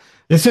sea,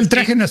 Es el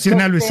traje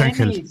nacional, Los Luis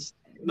Ángel. tenis,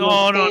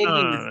 no los tenis.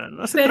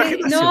 no es el Pero traje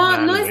no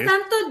nacional, es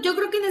tanto, yo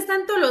creo que no es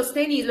tanto los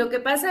tenis, lo que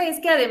pasa es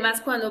que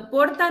además cuando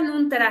portan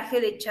un traje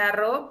de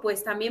charro,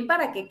 pues también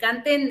para que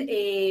canten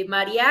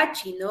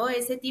mariachi, ¿no?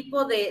 Ese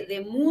tipo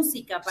de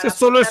música. Ese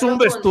solo es un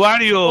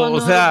vestuario, con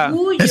o sea,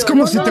 orgullo. Es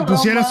como No, si te no,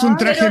 pusieras un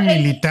traje pero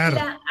militar.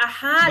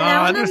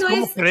 la onda no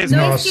 ¿cómo es, crees?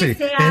 no No, es que sí.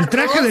 sea El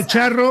traje de rosa.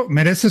 charro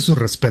merece su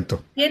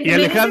respeto. Y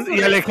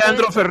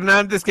Alejandro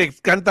Fernández que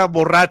canta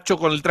borracho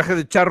con el traje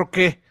de charro,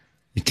 ¿qué?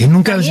 ¿Y que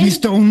nunca has También.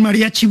 visto un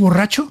mariachi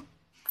borracho?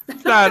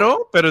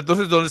 Claro, pero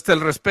entonces ¿dónde está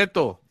el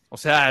respeto? O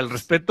sea, el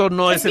respeto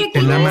no es Es el que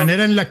En la color.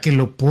 manera en la que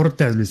lo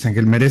portas, Luis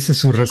Ángel, merece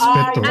su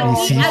respeto. Ay,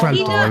 Y sí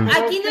faltó algo.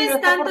 Aquí no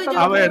es tanto yo.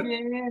 A ver,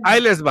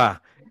 ahí les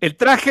va. El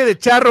traje de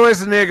charro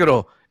es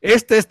negro.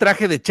 Este es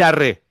traje de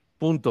charre.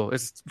 Punto,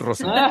 es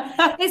rosa.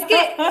 Es que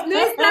no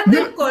es tanto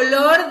el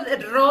color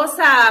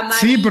rosa, amarillo.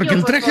 Sí, porque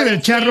el traje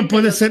del charro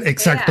puede ser,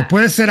 exacto,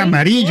 puede ser no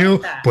amarillo,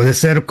 importa. puede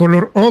ser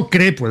color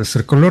ocre, puede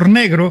ser color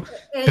negro,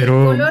 El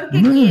pero color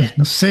que quieras.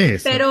 no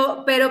sé.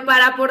 Pero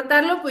para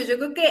aportarlo, pues yo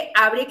creo que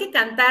habría que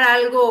cantar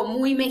algo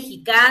muy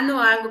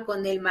mexicano, algo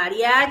con el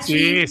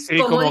mariachi. Sí,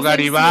 como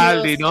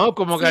Garibaldi, ¿no?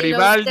 Como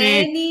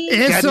Garibaldi.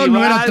 Eso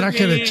no era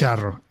traje de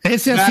charro.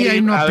 Ese así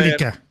ahí no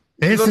aplica.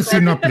 Ese sí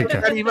no aplica.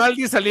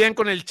 Garibaldi salían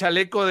con el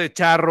chaleco de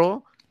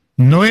charro.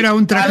 No era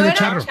un traje de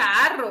charro.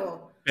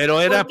 Pero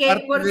era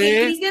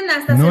porque Cristian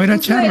hasta no se era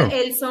puso charro.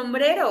 El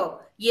sombrero.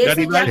 Y eso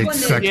Garibaldi,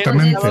 ya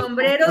con el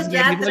sombrero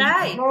ya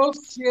trae.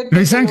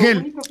 Luis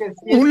Ángel,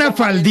 una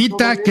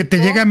faldita que te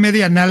llega a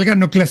media nalga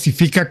no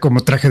clasifica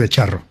como traje de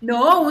charro.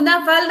 No,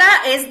 una falda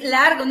es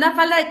larga, una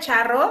falda de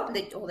charro,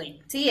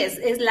 sí,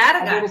 es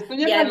larga.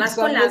 Estoy y además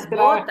con las el traje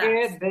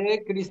botas.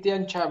 de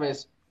Cristian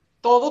Chávez.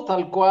 Todo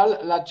tal cual,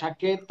 la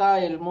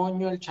chaqueta, el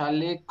moño, el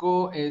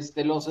chaleco,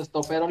 los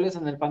estoperoles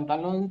en el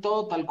pantalón,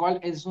 todo tal cual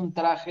es un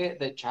traje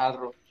de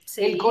charro.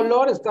 Sí. El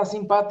color está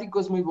simpático,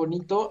 es muy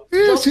bonito.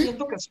 Yo sí.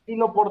 siento que sí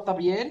lo porta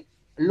bien.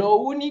 Lo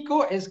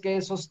único es que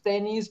esos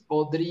tenis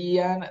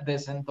podrían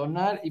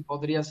desentonar y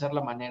podría ser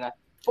la manera.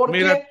 Porque,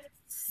 Mira,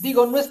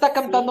 digo, no está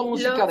cantando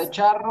música los- de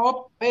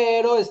charro,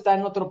 pero está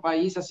en otro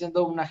país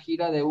haciendo una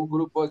gira de un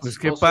grupo Pues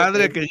exitoso. qué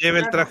padre que lleve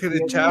el traje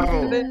de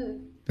charro.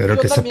 Pero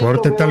Yo que se también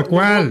porte lo tal veo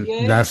cual,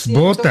 bien, las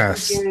siento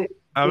botas.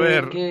 A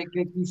ver, que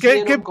 ¿Qué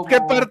quisieron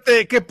como-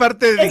 parte Es que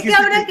dijiste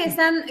ahora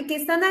que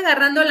están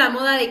agarrando la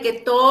moda de que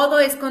todo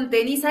es con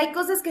tenis, hay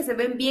cosas que se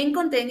ven bien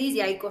con tenis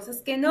y hay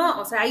cosas que no.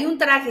 O sea, hay un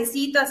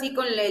trajecito así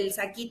con el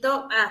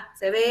saquito,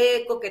 se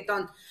ve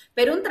coquetón.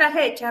 Pero un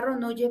traje de charro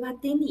no lleva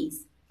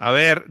tenis. A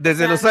ver,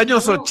 desde los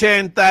años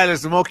 80 el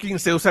smoking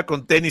se usa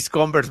con tenis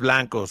Converse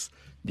blancos.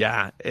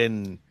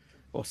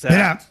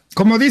 Mira,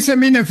 como dice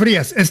Mine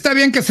Frías, está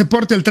bien que se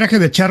porte el traje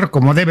de charro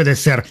como debe de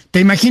ser. ¿Te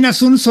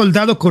imaginas un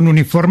soldado con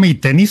uniforme y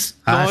tenis?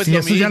 Sí,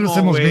 eso ya los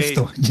hemos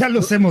visto. Ya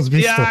los hemos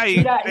visto.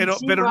 Mira,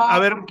 pero a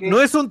ver,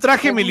 no es un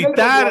traje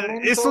militar,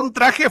 es un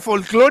traje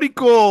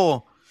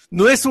folclórico.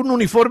 No es un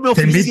uniforme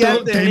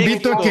oficial. Te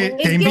invito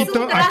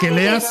a que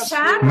leas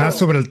más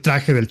sobre el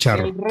traje del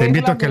charro. Te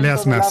invito a que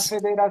leas más. La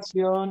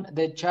Federación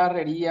de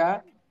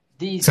Charrería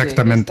dice,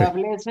 exactamente,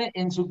 establece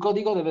en su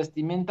código de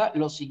vestimenta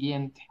lo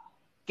siguiente: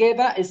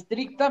 queda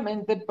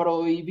estrictamente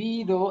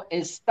prohibido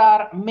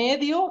estar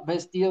medio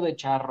vestido de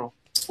charro,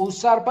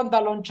 usar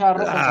pantalón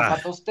charro con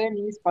zapatos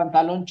tenis,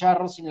 pantalón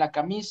charro sin la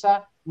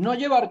camisa, no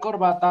llevar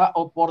corbata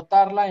o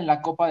portarla en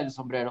la copa del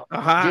sombrero.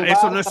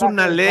 Eso no es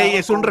una ley,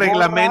 es un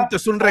reglamento,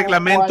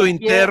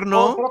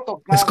 interno.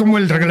 Es como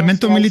el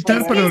reglamento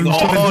militar, pero el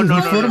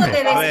uniforme.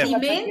 De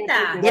vestimenta.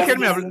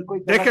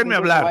 Déjenme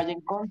hablar.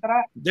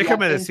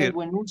 Déjenme decir. El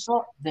buen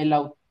uso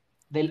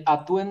del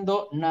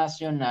atuendo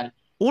nacional.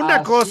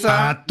 Una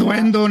cosa.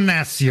 Atuendo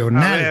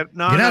nacional.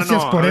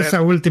 Gracias por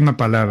esa última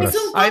palabra. Es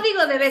un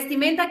código de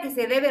vestimenta que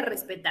se debe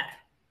respetar.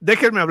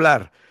 Déjenme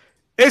hablar.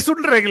 Es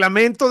un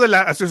reglamento de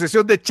la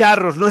Asociación de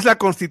Charros, no es la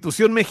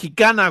Constitución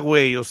mexicana,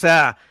 güey. O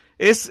sea,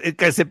 es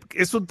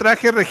un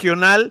traje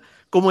regional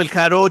como el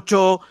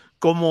jarocho,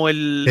 como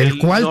el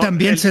cual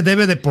también se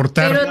debe de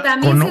portar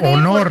con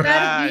honor.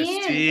 Bien.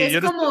 Sí,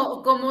 es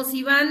como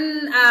si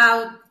van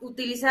a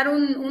utilizar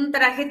un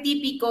traje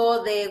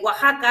típico de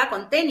Oaxaca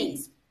con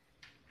tenis.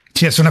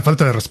 Sí, es una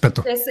falta de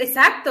respeto. Es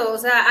exacto, o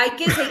sea, hay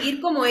que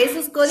seguir como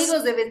esos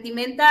códigos de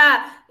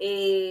vestimenta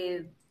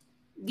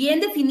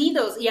bien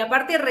definidos y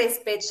aparte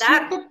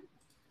respetar. Siento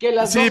que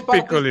las dos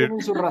partes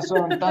tienen su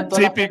razón, tanto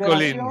la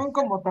federación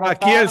como tratar.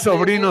 Aquí el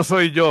sobrino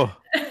soy yo.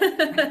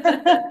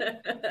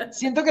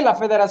 Siento que la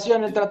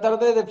federación, el tratar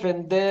de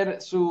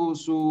defender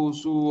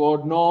su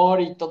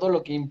honor y todo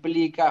lo que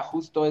implica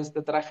justo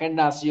este traje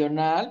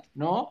nacional,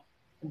 ¿no?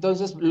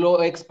 Entonces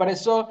lo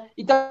expresó.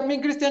 Y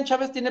también Cristian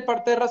Chávez tiene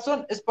parte de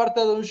razón. Es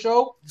parte de un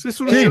show. Sí, es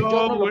un show.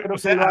 Yo no lo creo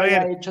que lo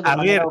haya hecho de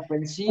manera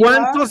ofensiva.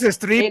 ¿Cuántos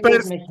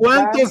strippers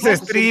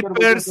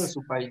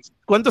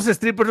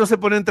no se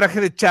ponen traje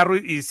de charro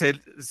y se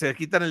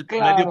quitan el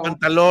medio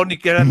pantalón y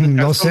quedan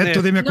no sé,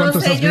 tú dime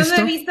cuántos has visto. Yo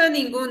no he visto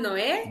ninguno,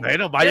 ¿eh?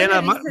 Bueno,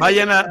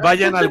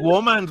 vayan al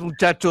Woman's,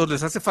 muchachos.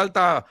 Les hace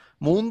falta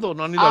mundo,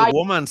 no han ido al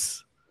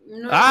Woman's.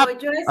 No,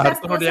 yo esas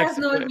cosas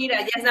no, mira,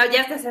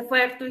 ya se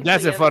fue Arturo. Ya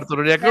se fue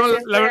Arturo.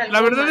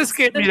 La verdad es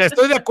que, mira,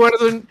 estoy de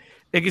acuerdo en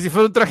que si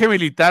fuera un traje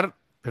militar,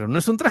 pero no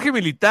es un traje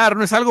militar,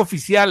 no es algo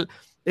oficial,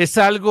 es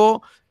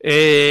algo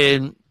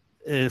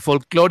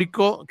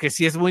folclórico, que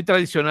sí es muy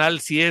tradicional,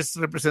 sí es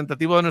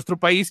representativo de nuestro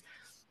país,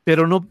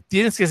 pero no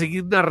tienes que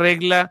seguir una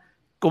regla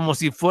como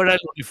si fuera el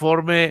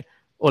uniforme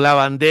o la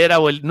bandera,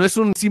 no es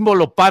un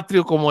símbolo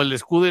patrio como el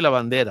escudo y la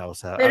bandera, o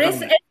sea. Pero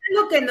es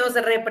lo que nos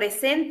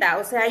representa,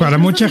 o sea. Para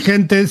mucha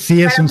gente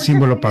sí es un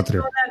símbolo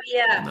patrio.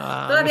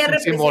 Todavía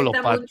representa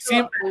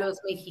mucho a los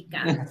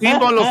mexicanos.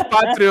 Símbolos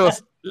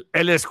patrios,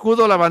 el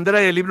escudo, la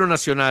bandera y el himno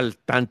nacional,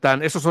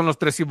 esos son los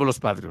 3 símbolos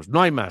patrios,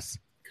 no hay más.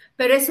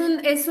 Pero es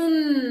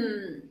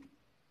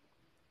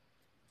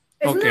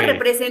una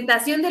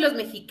representación de los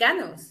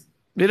mexicanos.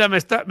 Mira, me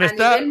está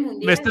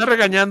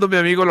regañando mi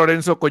amigo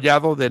Lorenzo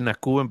Collado de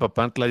Nacú en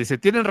Papantla. Dice,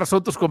 tienen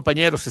razón tus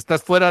compañeros,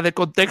 estás fuera de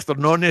contexto,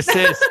 no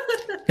neces.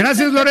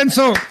 Gracias,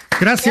 Lorenzo.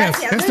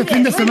 Gracias. Este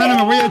fin de semana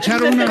me voy a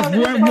echar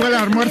un buen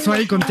almuerzo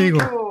ahí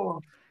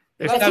contigo.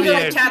 Está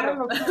bien.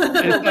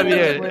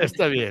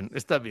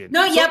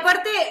 No, y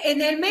aparte,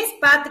 en el mes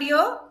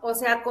patrio, o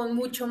sea, con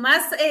mucho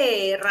más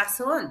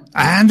razón.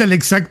 Ándale,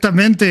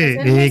 exactamente.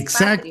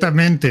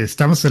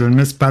 Estamos en el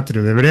mes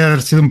patrio. Debería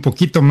haber sido un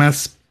poquito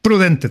más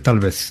prudente, tal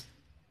vez.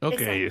 Ok,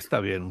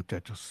 está bien,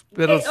 muchachos.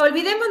 Pero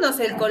olvidémonos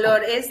el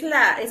color,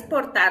 es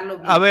portarlo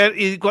bien. A ver,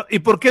 ¿y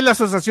por qué la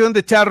Asociación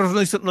de Charros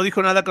no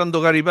dijo nada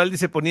cuando Garibaldi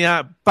se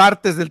ponía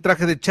partes del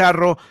traje de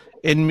charro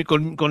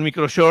con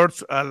micro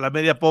shorts a la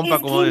media pompa,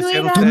 como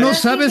decían ustedes? Tú no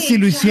sabes si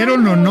lo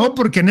hicieron o no,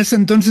 porque en ese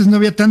entonces no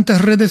había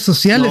tantas redes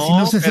sociales y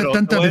no se hacía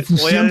tanta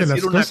difusión de las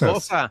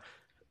cosas.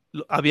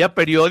 Había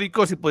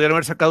periódicos y podrían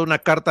haber sacado una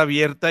carta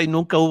abierta y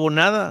nunca hubo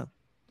nada.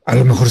 A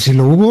lo mejor sí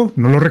lo hubo,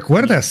 ¿no lo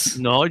recuerdas?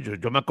 No,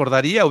 yo me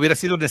acordaría, hubiera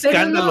sido un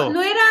escándalo. Pero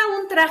no era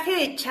un traje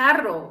de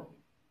charro,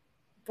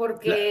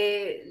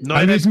 porque...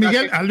 A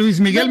Luis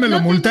Miguel me lo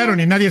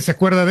multaron y nadie se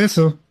acuerda de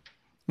eso.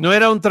 No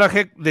era un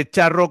traje de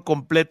charro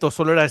completo,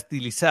 solo era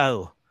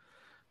estilizado.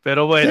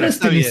 Pero bueno, era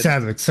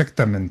estilizado,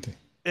 exactamente.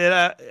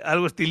 Era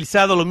algo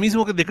estilizado, lo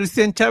mismo que de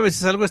Cristian Chávez,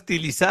 es algo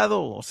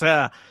estilizado. O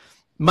sea,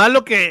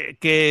 malo que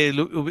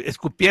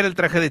escupiera el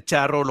traje de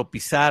charro, lo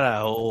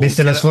pisara.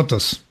 ¿Viste las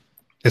fotos?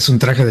 Es un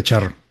traje de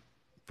charro.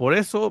 Por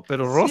eso,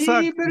 pero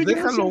Rosa, sí, pero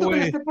déjalo, yo no siento que güey.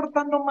 le esté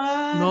portando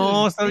mal.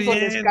 No, está bien.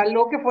 Le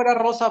escaló que fuera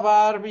Rosa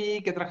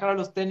Barbie, que trajera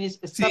los tenis.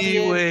 Está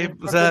bien, güey.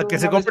 O sea, que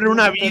se compren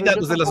una vida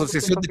los de la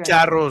Asociación de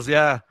Charros,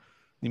 ya.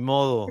 Ni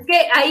modo. Es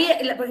que ahí,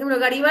 por ejemplo,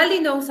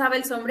 Garibaldi no usaba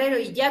el sombrero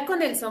y ya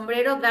con el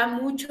sombrero da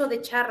mucho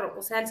de charro.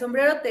 O sea, el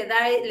sombrero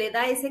le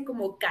da ese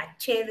como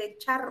caché de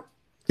charro.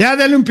 Ya,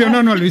 dale un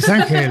pionono a Luis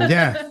Ángel,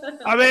 ya.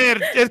 A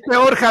ver, es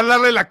peor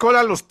jalarle la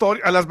cola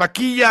a las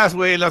vaquillas,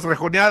 güey, las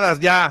rejoneadas,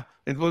 ya.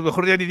 Entonces,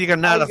 mejor ya ni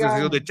digan nada, la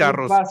Asociación de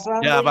Charros.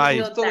 Ya,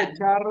 bye. De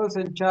charros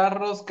en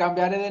charros,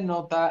 cambiaré de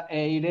nota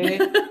e iré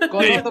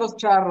con otros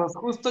charros.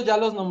 Justo ya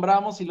los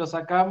nombramos y los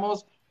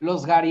sacamos,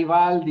 los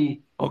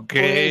Garibaldi. Ok.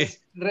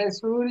 Pues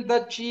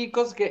resulta,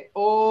 chicos, que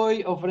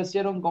hoy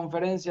ofrecieron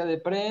conferencia de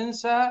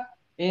prensa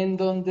en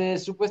donde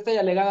supuesta y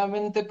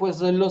alegadamente, pues,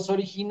 los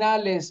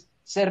originales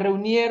se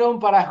reunieron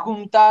para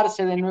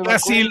juntarse de nuevo.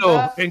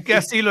 ¿En qué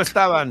asilo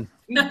estaban?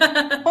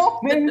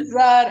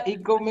 Y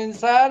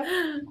comenzar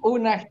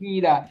una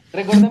gira.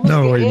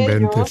 Recordemos que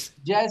ellos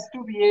ya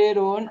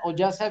estuvieron o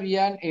ya se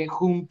habían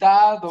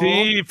juntado.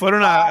 Sí,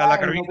 fueron a la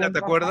cabina, ¿te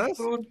acuerdas?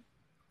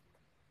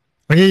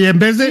 Oye, y en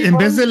vez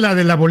de la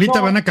de la bolita,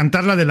 ¿van a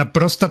cantar la de la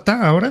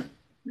próstata ahora?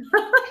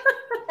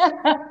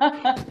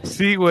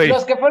 Sí, güey.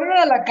 Los que fueron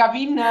a la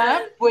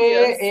cabina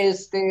fue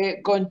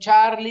con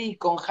Charlie y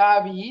con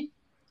Javi.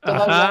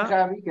 Todavía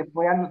Javi, que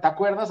fue, ¿te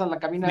acuerdas? A la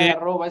cabina de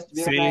arroba,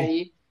 estuvieron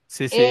ahí.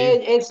 Sí.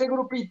 Ese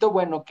grupito,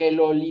 bueno, que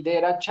lo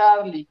lidera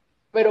Charlie,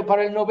 pero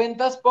para el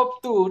 90s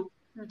Pop Tour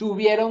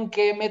tuvieron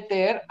que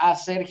meter a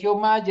Sergio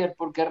Mayer,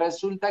 porque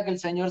resulta que el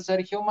señor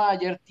Sergio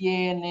Mayer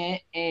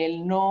tiene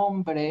el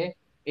nombre,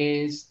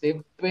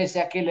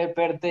 pese a que le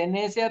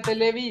pertenece a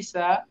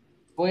Televisa,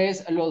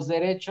 pues los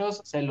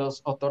derechos se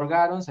los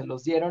otorgaron, se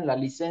los dieron, la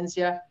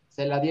licencia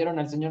se la dieron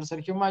al señor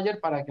Sergio Mayer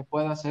para que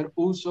pueda hacer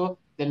uso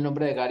del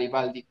nombre de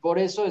Garibaldi. Por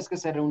eso es que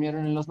se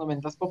reunieron en los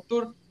 90s Pop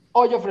Tour.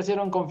 Hoy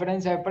ofrecieron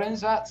conferencia de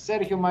prensa,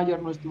 Sergio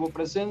Mayer no estuvo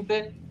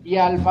presente y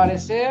al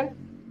parecer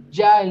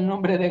ya el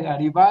nombre de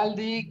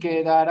Garibaldi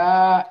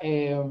quedará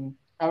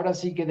ahora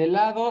sí que de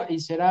lado y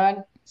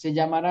se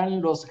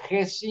llamarán los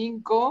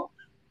G5.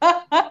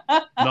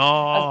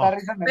 No.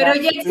 Pero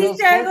ya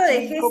existe algo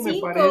de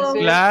G5.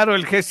 Claro,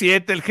 el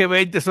G7, el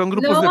G20 son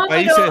grupos de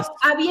países. Pero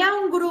había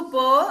un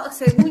grupo,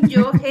 según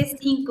yo,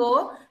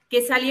 G5,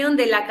 que salieron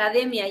de la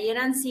academia y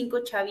eran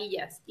 5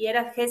 chavillas. Y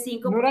era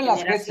G5. ¿No eran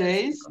las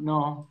G6?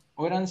 No,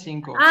 o eran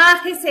 5. Ah,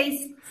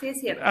 G6, sí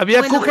es cierto.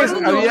 Había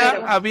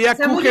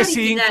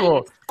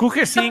QG5.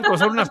 QG5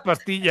 son unas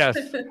pastillas.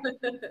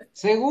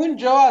 Según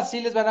yo,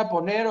 así les van a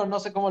poner, o no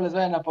sé cómo les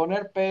vayan a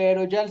poner,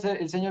 pero ya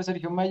el señor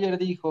Sergio Mayer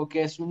dijo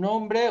que su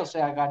nombre, o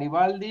sea,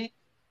 Garibaldi,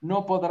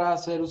 no podrá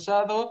ser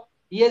usado.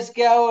 Y es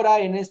que ahora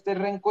en este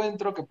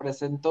reencuentro que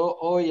presentó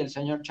hoy el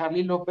señor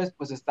Charlie López,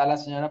 pues está la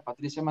señora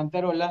Patricia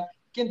Manterola,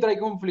 quien trae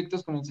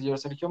conflictos con el señor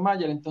Sergio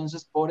Mayer.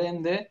 Entonces, por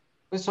ende,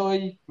 pues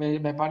hoy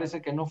me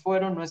parece que no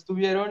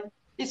estuvieron,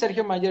 y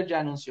Sergio Mayer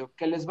ya anunció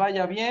que les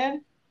vaya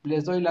bien,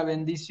 les doy la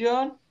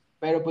bendición,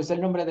 pero pues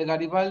el nombre de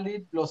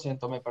Garibaldi, lo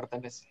siento, me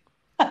pertenece.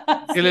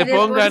 Que le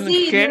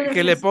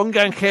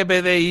pongan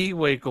GBDI,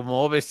 güey,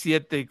 como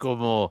OV7 y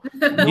como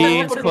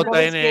GINS,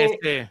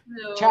 JNS.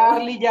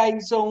 Charlie ya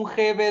hizo un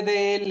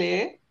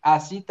GBDL,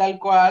 así tal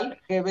cual,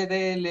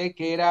 GBDL,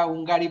 que era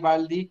un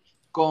Garibaldi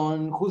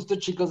con justo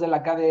chicos de la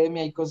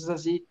academia y cosas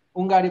así,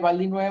 un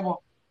Garibaldi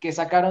nuevo, que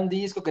sacaron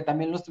disco, que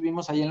también los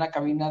tuvimos ahí en la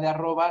cabina de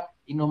arroba,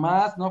 y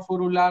nomás no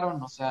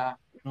furularon, o sea,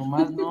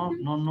 Nomás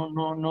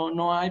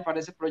no hay para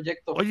ese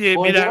proyecto. Oye,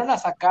 volvieron mira, a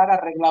sacar,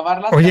 a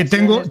regrabar las Oye,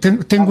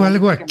 canciones. tengo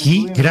algo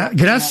aquí.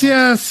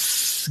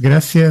 Gracias.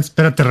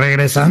 Espérate,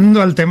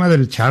 regresando al tema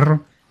del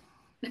charro.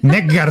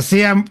 Nick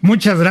García,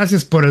 muchas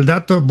gracias por el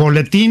dato.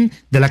 Boletín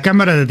de la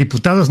Cámara de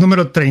Diputados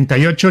número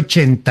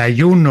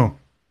 3881.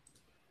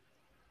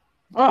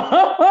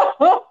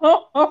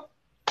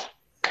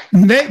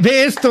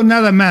 Ve esto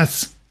nada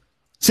más.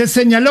 Se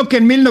señaló que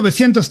en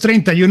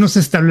 1931 se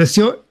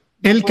estableció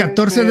el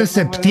 14 de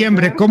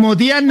septiembre como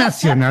Día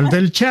Nacional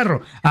del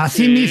Charro.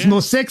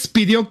 Asimismo, se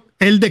expidió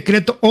el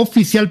decreto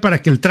oficial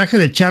para que el traje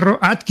de charro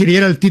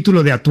adquiriera el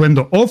título de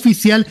atuendo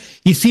oficial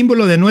y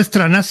símbolo de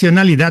nuestra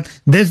nacionalidad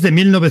desde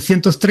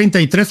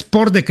 1933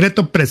 por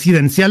decreto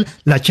presidencial.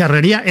 La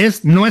charrería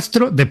es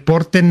nuestro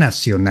deporte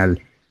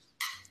nacional.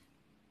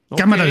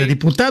 Okay. Cámara de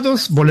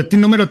Diputados, boletín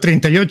número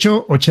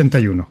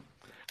 3881.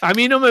 A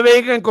mí no me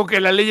vengan con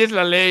que la ley es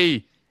la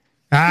ley.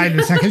 Ay,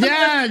 Luis Ángel,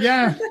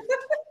 ya.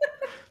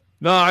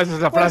 No, esa es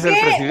la frase del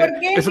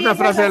presidente. Es una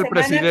frase del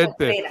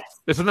presidente.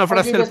 Es una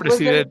frase del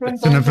presidente.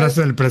 Es una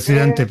frase del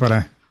presidente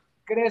para...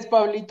 ¿Crees,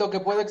 Pablito, que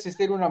puede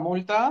existir una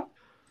multa?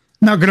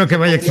 No creo que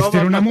vaya a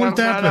existir una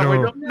multa, nada,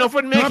 pero... No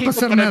fue en México, no va a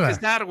pasar para nada.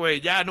 Empezar,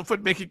 güey. Ya, no fue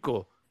en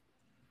México.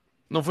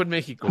 No fue en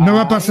México. No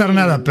va a pasar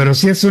nada, pero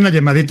sí es una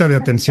llamadita de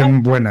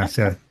atención buena. O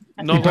sea,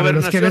 no, y para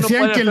los que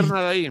decían no puede hacer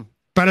nada ahí.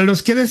 Para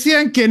los que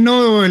decían que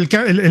no, el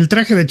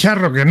traje de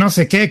charro, que no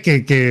sé qué,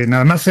 que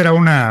nada más era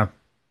una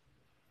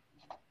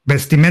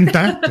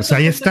vestimenta, pues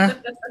ahí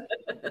está.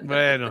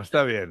 Bueno,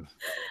 está bien.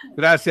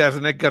 Gracias,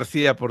 Nick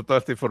García, por toda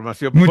esta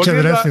información. Muchas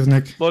gracias,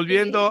 Nick.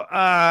 Volviendo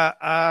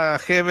a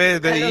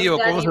GBDI o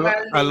cómo se llama,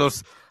 a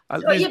los...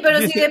 Oye, pero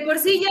si de por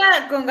sí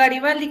ya con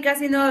Garibaldi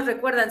casi no nos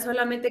recuerdan,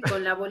 solamente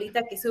con la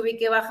bolita que sube y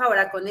que baja,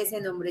 ahora con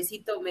ese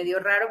nombrecito medio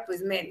raro,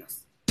 pues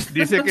menos.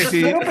 Dice que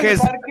sí. Quiero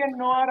pensar que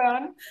no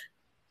harán.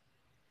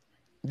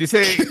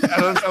 Dice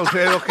Aaron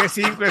Saucedo,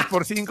 G5 es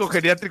por 5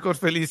 geriátricos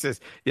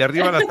felices. Y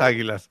arriba las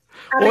águilas.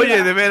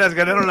 Oye, de veras,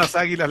 ganaron las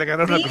águilas, le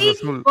ganaron a Cruz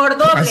Azul. Por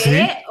doble, ¿Ah,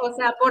 sí? O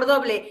sea, por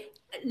doble.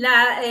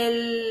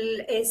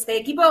 El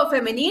equipo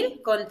femenil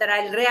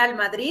contra el Real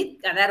Madrid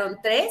ganaron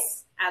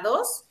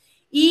 3-2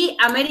 y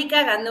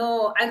América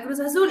ganó al Cruz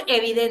Azul,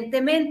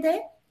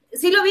 evidentemente.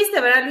 Sí lo viste,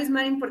 ¿verdad, Luis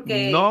Marín?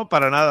 Porque no,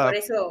 para nada.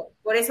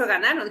 Por eso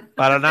ganaron.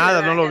 Para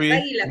nada, no lo vi.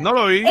 No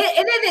lo vi. He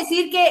de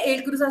decir que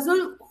el Cruz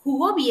Azul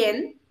jugó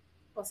bien.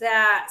 O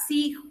sea,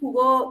 sí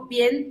jugó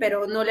bien,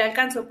 pero no le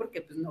alcanzó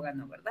porque pues no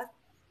ganó, ¿verdad?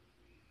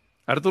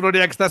 Arturo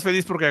Oriac, ¿estás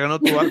feliz porque ganó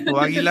tu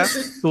águila,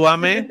 tu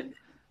AME?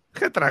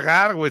 Deja de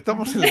tragar, güey,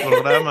 estamos en el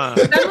programa.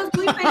 Estamos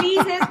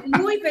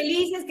muy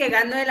felices que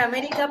ganó el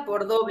América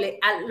por doble,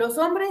 a los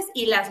hombres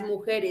y las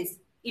mujeres.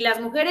 Y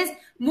las mujeres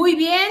muy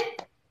bien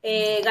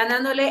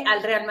ganándole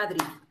al Real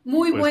Madrid.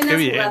 Muy pues buenas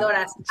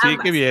jugadoras. Sí,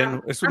 ambas, qué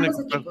bien. Es un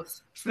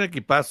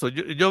equipazo.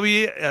 Yo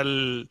vi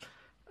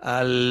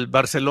al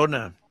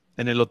Barcelona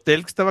en el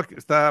hotel, que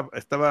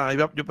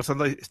iba yo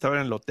pasando, estaba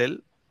en el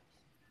hotel,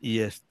 y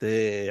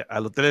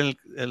al hotel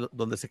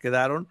donde se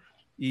quedaron,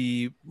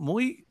 y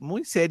muy,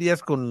 muy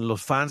serias con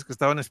los fans que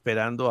estaban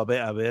esperando a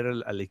ver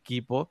al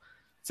equipo.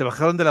 Se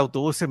bajaron del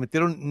autobús, se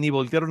metieron, ni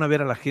voltearon a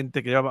ver a la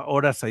gente que llevaba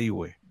horas ahí,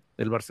 güey,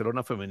 del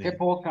Barcelona femenino. Qué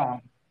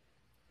poca.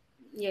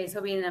 Y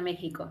eso viene a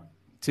México.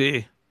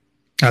 Sí.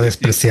 A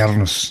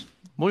despreciarnos.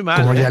 Muy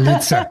mal. Como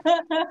Yalitza.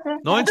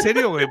 No, en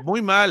serio, güey,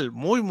 muy mal,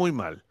 muy, muy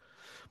mal.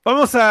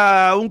 Vamos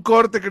a un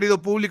corte,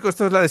 querido público.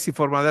 Esto es la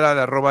desinformadera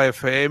de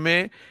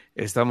 @FM.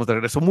 Estamos de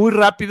regreso muy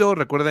rápido.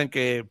 Recuerden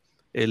que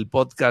el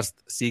podcast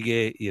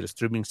sigue y el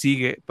streaming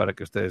sigue para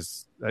que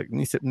ustedes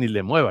ni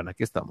le muevan.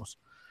 Aquí estamos.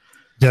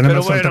 Ya no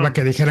nos faltaba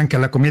que dijeran que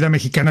la comida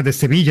mexicana de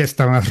Sevilla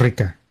está más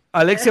rica.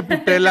 Alexia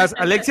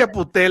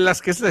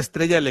Putelas, que es la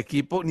estrella del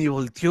equipo, ni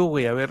volteó,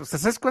 güey, a ver. O sea,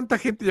 ¿sabes cuánta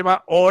gente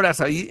lleva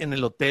horas ahí en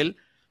el hotel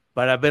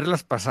para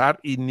verlas pasar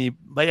y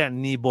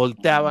ni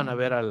volteaban a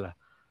ver a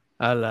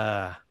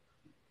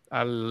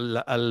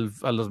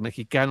los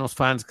mexicanos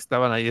fans que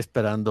estaban ahí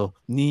esperando,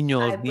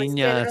 niños, pues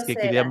niñas que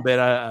querían ver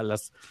a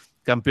las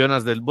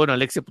campeonas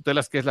Alexia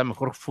Putelas, que es la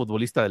mejor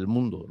futbolista del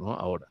mundo, ¿no?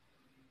 Ahora.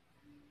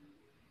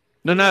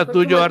 ¿No es nada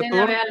tuyo,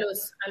 Artur?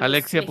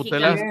 Alexia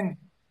Putelas.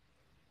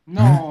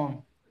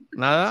 No.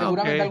 ¿Nada?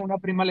 Seguramente alguna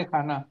prima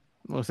lejana.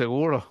 No,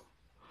 seguro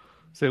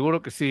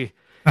que sí.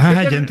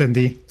 Ah, ya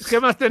entendí. ¿Qué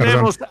más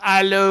tenemos?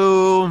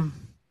 Aló.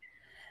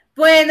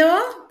 Bueno,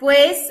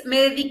 pues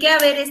me dediqué a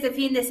ver este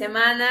fin de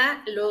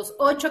semana los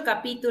 8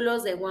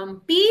 capítulos de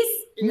One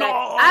Piece, live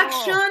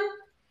action,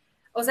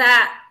 o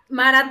sea,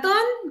 maratón,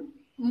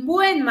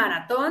 buen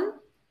maratón,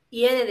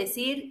 y he de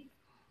decir,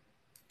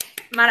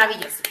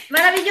 maravilloso,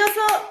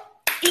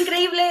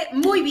 increíble,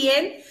 muy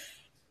bien.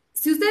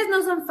 Si ustedes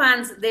no son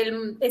fans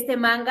de este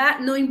manga,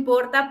 no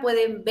importa,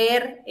 pueden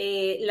ver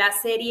la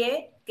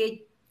serie,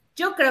 que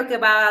yo creo que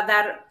va a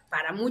dar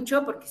para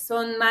mucho, porque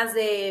son más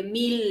de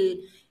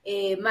 1000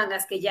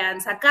 mangas que ya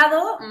han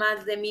sacado,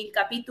 más de 1000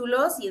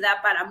 capítulos y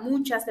da para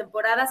muchas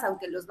temporadas,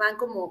 aunque los van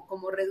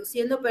como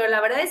reduciendo, pero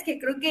la verdad es que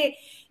creo que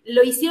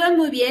lo hicieron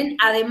muy bien.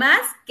 Además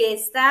que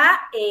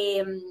está,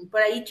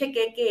 por ahí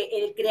chequé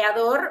que el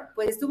creador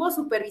pues estuvo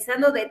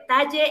supervisando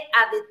detalle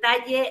a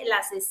detalle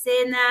las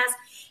escenas,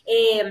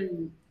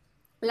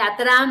 la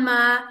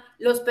trama,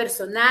 los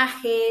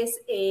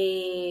personajes,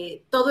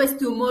 todo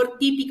este humor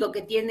típico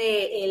que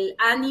tiene el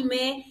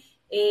anime.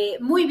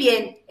 Muy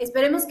bien,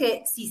 esperemos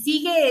que si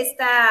sigue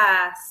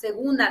esta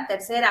segunda,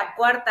 tercera,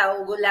 cuarta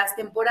o las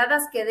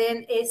temporadas que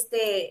den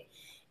este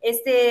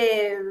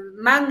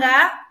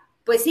manga,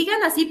 pues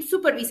sigan así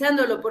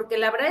supervisándolo, porque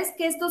la verdad es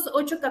que estos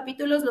 8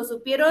 capítulos lo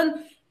supieron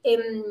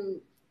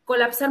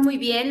colapsar muy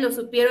bien, lo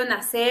supieron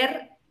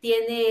hacer,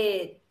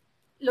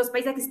 los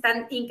paisajes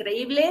están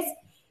increíbles.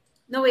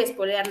 No voy a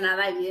spoilear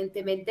nada,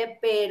 evidentemente,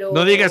 pero...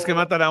 No digas que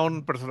matan a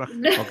un personaje.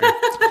 Okay.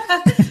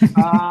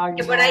 Ay,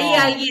 que por ahí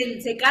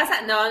alguien se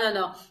casa.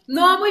 No.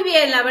 No, muy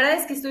bien, la verdad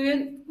es que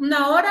estuvieron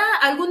 1 hora,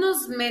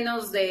 algunos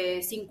menos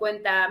de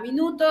 50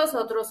 minutos,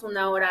 otros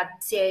 1 hora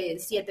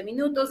 7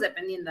 minutos,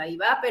 dependiendo, ahí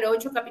va, pero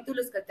 8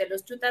 capítulos que te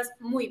los chutas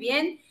muy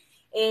bien.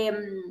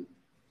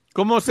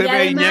 ¿Cómo se ve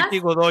además, Iñaki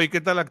Godoy?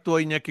 ¿Qué tal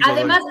actúa Iñaki Godoy?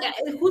 Además,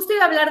 justo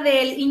iba a hablar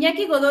de él,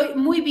 Iñaki Godoy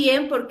muy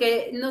bien,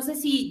 porque no sé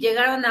si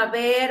llegaron a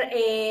ver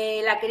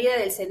La querida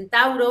del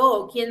centauro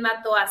o Quién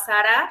mató a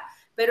Sara,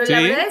 pero ¿sí? La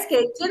verdad es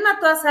que Quién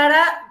mató a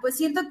Sara, pues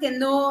siento que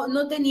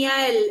no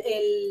tenía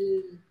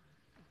el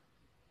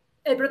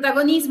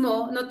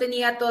protagonismo, no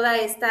tenía toda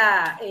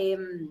esta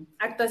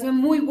actuación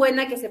muy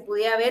buena que se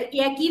pudiera ver,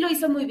 y aquí lo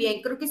hizo muy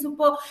bien. Creo que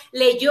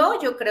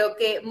leyó, yo creo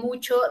que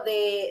mucho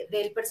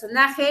del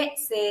personaje,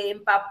 se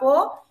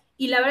empapó,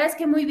 y la verdad es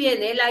que muy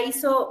bien, la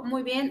hizo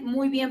muy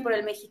bien por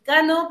el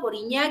mexicano, por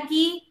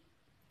Iñaki,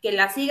 que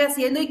la siga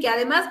haciendo, y que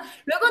además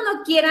luego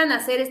no quieran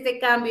hacer este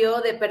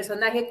cambio de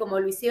personaje como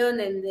lo hicieron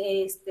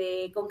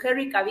con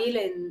Henry Cavill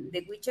en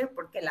The Witcher,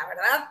 porque la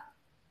verdad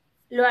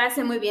lo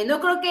hace muy bien. No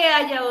creo que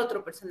haya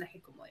otro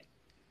personaje como él,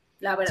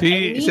 la verdad.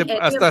 Sí,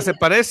 hasta se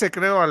parece,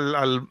 creo,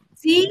 al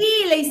sí,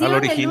 le hicieron al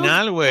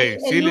original, güey.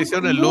 Sí, le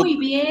hicieron el look. Muy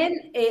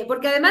bien,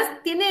 porque además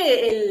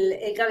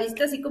tiene el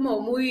cabellito así como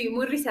muy,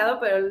 muy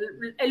rizado, pero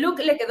el look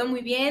le quedó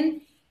muy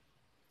bien.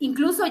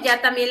 Incluso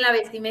ya también la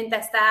vestimenta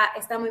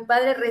está muy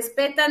padre.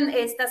 Respetan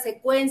esta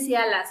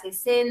secuencia, las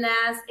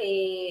escenas,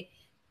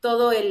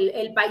 todo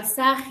el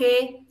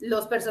paisaje,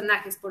 los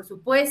personajes, por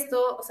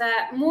supuesto. O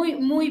sea, muy,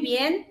 muy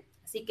bien.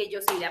 Así que yo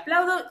sí le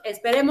aplaudo,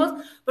 esperemos,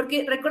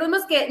 porque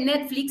recordemos que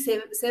Netflix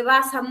se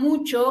basa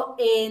mucho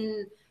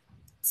en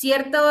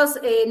ciertos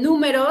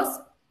números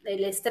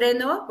del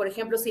estreno. Por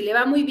ejemplo, si le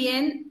va muy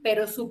bien,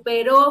 pero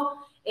superó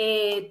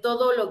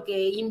todo lo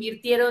que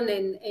invirtieron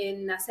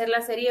en hacer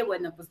la serie,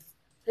 bueno, pues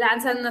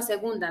lanzan una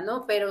segunda,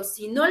 ¿no? Pero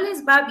si no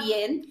les va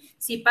bien,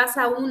 si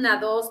pasa 1,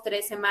 2,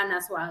 3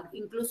 semanas o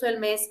incluso el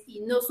mes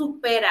y no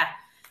supera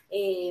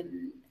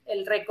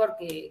el récord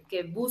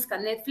que busca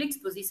Netflix,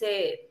 pues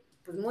dice...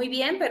 pues muy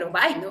bien, pero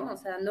bye, ¿no? O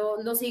sea,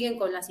 no siguen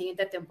con la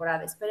siguiente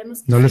temporada.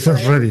 Esperemos que... No les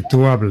es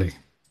redituable.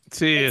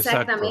 Sí,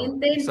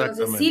 exactamente.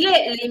 Entonces, sí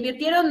le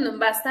invirtieron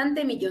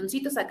bastante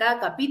milloncitos a cada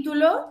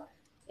capítulo.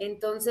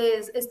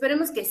 Entonces,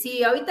 esperemos que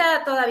sí.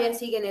 Ahorita todavía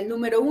siguen el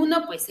número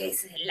 1, pues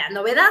es la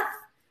novedad.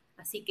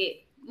 Así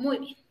que, muy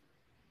bien.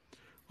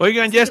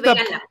 Oigan, así ya está.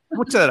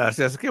 Muchas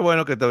gracias. Qué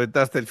bueno que te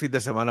aventaste el fin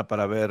de semana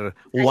para ver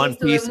One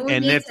Piece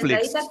en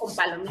Netflix. Con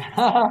palomitas.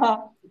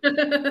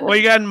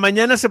 Oigan,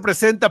 mañana se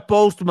presenta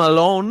Post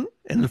Malone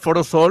en el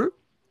Foro Sol.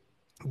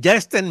 Ya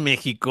está en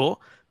México.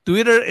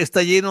 Twitter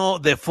está lleno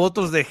de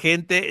fotos de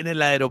gente en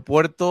el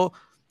aeropuerto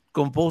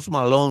con Post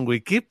Malone,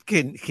 güey. Qué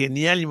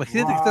genial.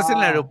 Imagínate que estás en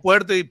el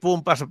aeropuerto y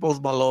pum, pasa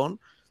Post Malone.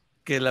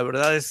 Que la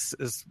verdad es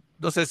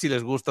no sé si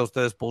les gusta a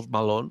ustedes Post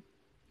Malone.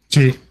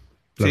 Sí,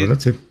 la verdad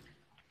sí.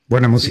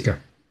 Buena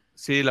música.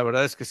 Sí, la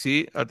verdad es que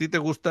sí. ¿A ti te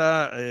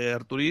gusta,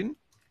 Arturín?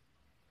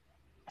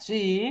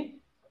 Sí.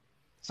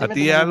 ¿A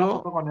ti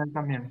algo? Con él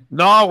también.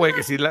 No, güey,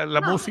 que sí,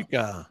 la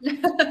música.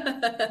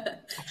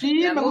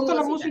 Sí, me gusta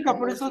la música,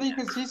 por eso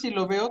dije sí, si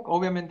lo veo,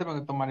 obviamente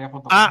me tomaría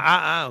foto.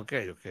 Ok,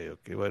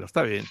 bueno,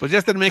 está bien. Pues ya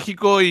está en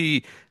México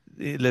y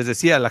les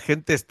decía, la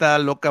gente está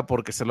loca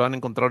porque se lo han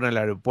encontrado en el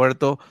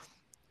aeropuerto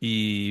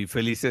y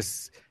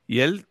felices. Y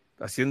él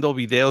haciendo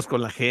videos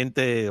con la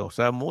gente, o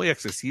sea, muy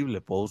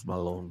accesible, Post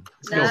Malone.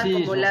 Nada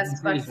como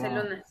las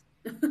Barcelonas.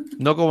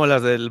 No como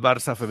las del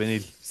Barça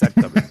femenil,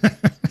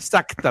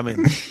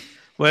 exactamente.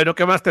 Bueno,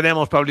 ¿qué más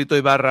tenemos, Pablito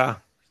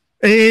Ibarra?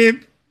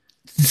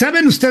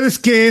 ¿Saben ustedes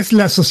qué es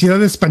la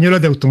Sociedad Española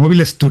de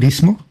Automóviles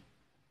Turismo?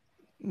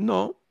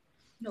 No.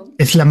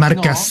 Es la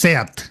marca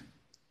SEAT.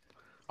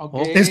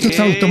 Okay. Estos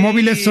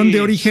automóviles son de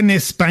origen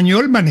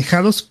español,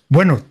 manejados,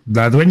 bueno,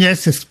 la dueña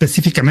es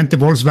específicamente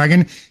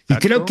Volkswagen, y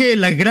creo que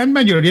la gran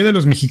mayoría de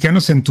los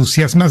mexicanos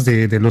entusiasmas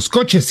de los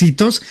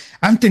cochecitos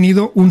han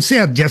tenido un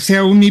SEAT, ya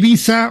sea un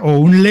Ibiza o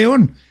un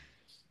León.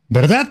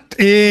 ¿Verdad,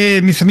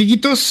 mis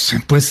amiguitos?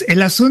 Pues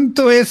el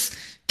asunto es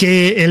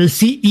que el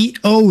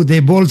CEO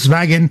de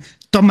Volkswagen,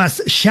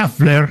 Thomas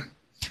Schaeffler,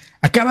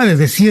 acaba de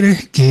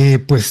decir que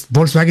pues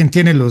Volkswagen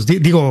tiene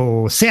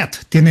Seat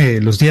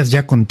tiene los días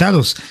ya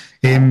contados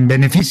en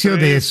beneficio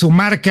de su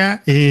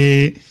marca,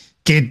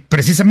 que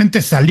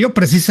precisamente salió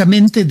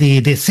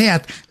de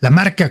Seat, la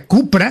marca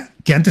Cupra,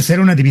 que antes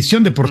era una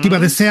división deportiva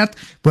de Seat.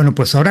 Bueno,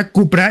 pues ahora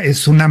Cupra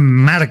es una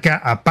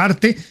marca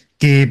aparte,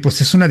 que pues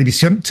es una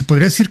división, se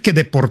podría decir que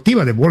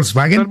deportiva de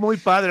Volkswagen. Están muy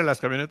padres las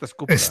camionetas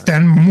Cupra.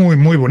 Están muy,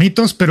 muy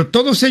bonitos, pero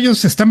todos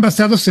ellos están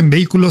basados en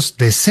vehículos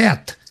de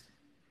Seat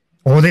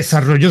o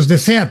desarrollos de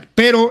Seat.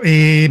 Pero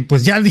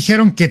pues ya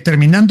dijeron que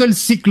terminando el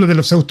ciclo de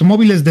los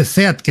automóviles de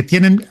Seat que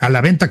tienen a la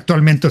venta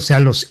actualmente, o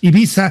sea, los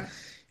Ibiza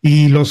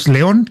y los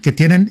León que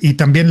tienen, y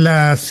también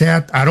la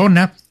Seat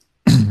Arona,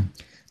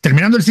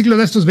 terminando el ciclo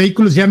de estos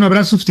vehículos ya no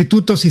habrá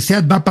sustitutos y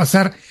Seat va a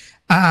pasar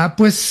a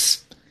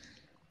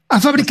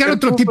fabricar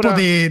otro tipo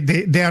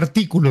de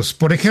artículos.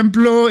 Por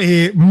ejemplo,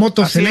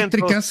 motos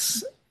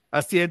eléctricas.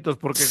 Asientos,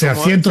 porque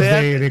asientos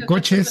de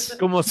coches.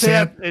 Como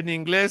Seat en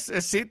inglés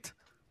es sit.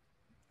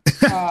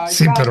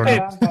 Sí, pero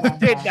no.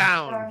 Sit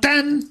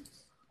down.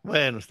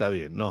 Bueno, está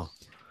bien, no.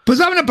 Pues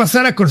van a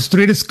pasar a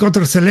construir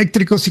scooters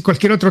eléctricos y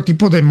cualquier otro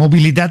tipo de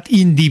movilidad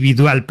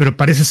individual, pero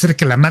parece ser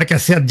que la marca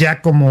Seat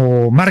ya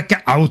como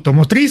marca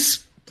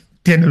automotriz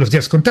tiene los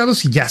días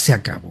contados y ya se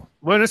acabó.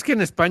 Bueno, es que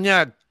en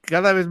España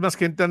cada vez más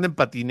gente anda en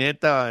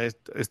patineta,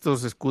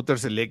 estos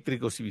scooters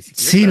eléctricos y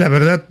bicicletas. Sí, la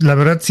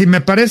verdad, sí,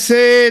 me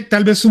parece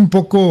tal vez un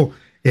poco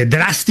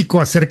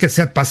drástico hacer que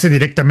Seat pase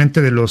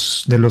directamente de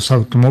los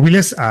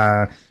automóviles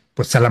a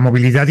la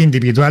movilidad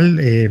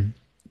individual,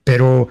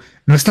 pero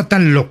no está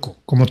tan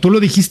loco. Como tú lo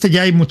dijiste,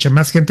 ya hay mucha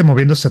más gente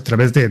moviéndose a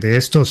través de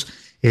estos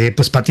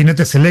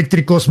patinetes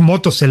eléctricos,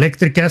 motos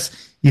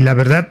eléctricas, y la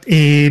verdad...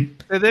 se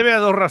debe a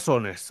dos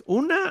razones.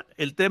 Una,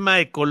 el tema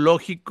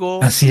ecológico,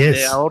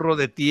 de ahorro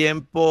de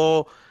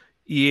tiempo,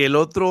 y el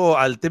otro,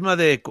 al tema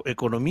de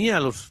economía.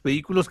 Los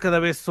vehículos cada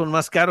vez son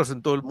más caros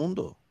en todo el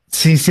mundo.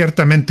 Sí,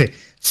 ciertamente.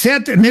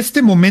 Seat en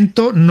este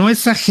momento no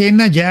es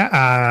ajena ya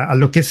a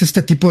lo que es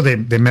este tipo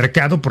de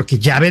mercado, porque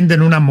ya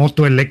venden una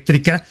moto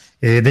eléctrica.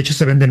 De hecho,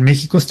 se vende en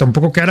México, está un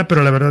poco cara,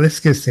 pero la verdad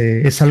es que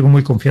es algo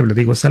muy confiable.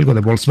 Digo, es algo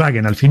de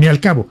Volkswagen, al fin y al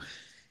cabo.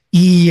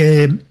 Y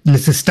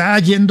les está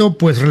yendo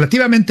pues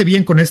relativamente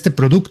bien con este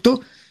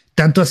producto,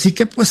 tanto así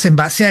que pues en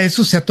base a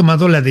eso se ha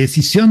tomado la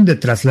decisión de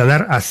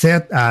trasladar a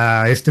Seat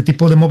a este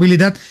tipo de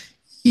movilidad.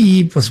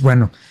 Y pues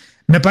bueno,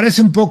 me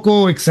parece un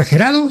poco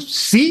exagerado,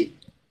 sí,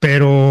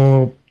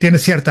 pero tiene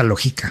cierta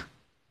lógica.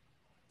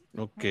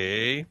 Ok,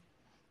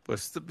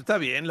 pues está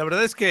bien. La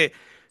verdad es que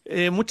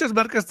muchas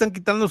marcas están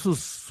quitando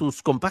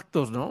sus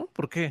compactos, ¿no?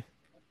 ¿Por qué?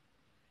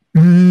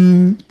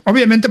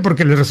 Obviamente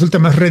porque les resulta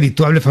más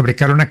redituable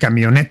fabricar una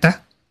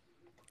camioneta.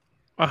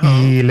 Ajá.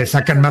 Y le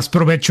sacan más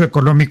provecho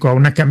económico a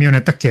una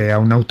camioneta que a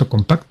un auto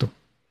compacto.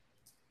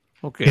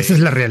 Okay. Esa es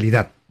la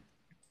realidad.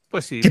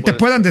 Pues sí, que te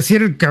puedan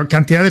decir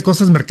cantidad de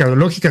cosas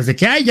mercadológicas de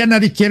que ya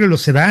nadie quiere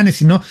los sedanes,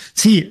 y no.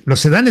 Sí, los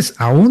sedanes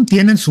aún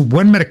tienen su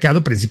buen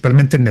mercado,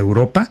 principalmente en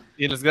Europa.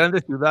 Y en las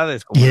grandes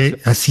ciudades.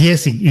 Así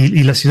es,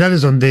 y las ciudades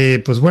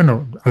donde, pues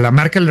bueno, a la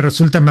marca le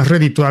resulta más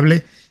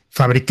redituable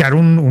fabricar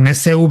un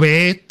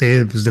SUV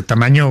de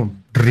tamaño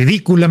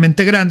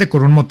ridículamente grande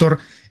con un motor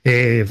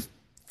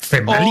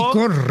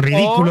femálico,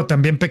 ridículo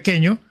también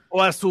pequeño.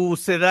 O a su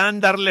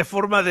sedán darle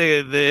forma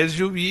de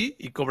SUV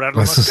y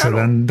cobrarlo más caro. O a su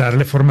sedán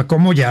darle forma,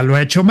 como ya lo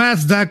ha hecho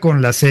Mazda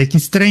con la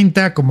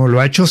CX-30, como lo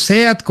ha hecho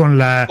Seat con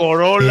la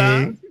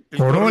Corolla.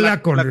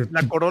 Corolla.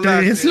 La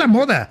Corolla es la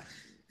moda.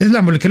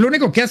 Que lo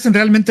único que hacen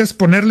realmente es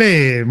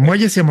ponerle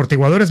muelles y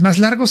amortiguadores más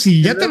largos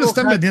y ya te lo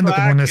están vendiendo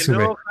como un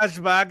SUV. El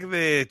hatchback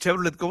de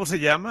Chevrolet, ¿cómo se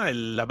llama?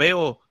 El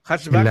Aveo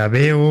hatchback. El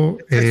Aveo,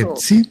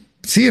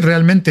 sí,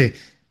 realmente.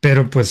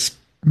 Pero pues...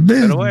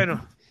 Pero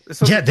bueno.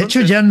 De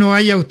hecho, ya no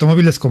hay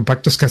automóviles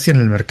compactos casi en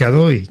el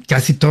mercado y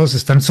casi todos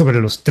están sobre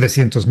los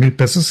 300,000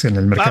 pesos en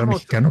el mercado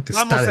mexicano, que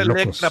está de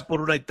locos. Vamos a Electra por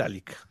una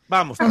itálica.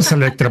 Vamos a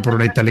Electra por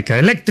una itálica.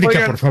 Eléctrica,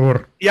 oigan, por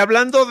favor. Y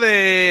hablando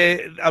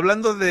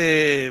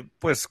de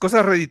pues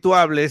cosas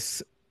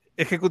redituables,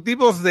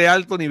 ejecutivos de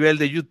alto nivel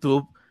de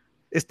YouTube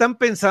están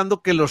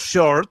pensando que los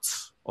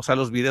shorts, o sea,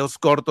 los videos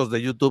cortos de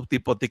YouTube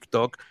tipo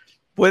TikTok,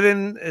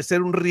 pueden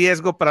ser un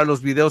riesgo para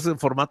los videos en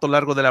formato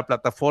largo de la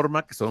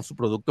plataforma, que son su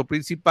producto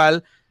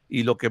principal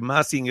y lo que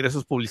más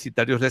ingresos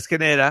publicitarios les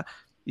genera.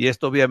 Y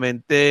esto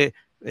obviamente,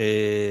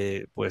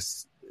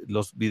 pues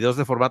los videos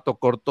de formato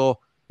corto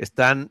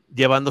están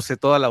llevándose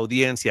toda la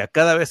audiencia.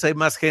 Cada vez hay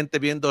más gente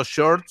viendo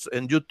shorts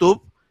en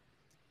YouTube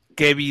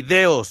que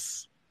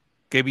videos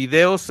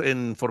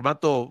en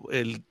formato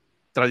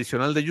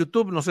tradicional de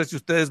YouTube. No sé si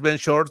ustedes ven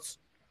shorts.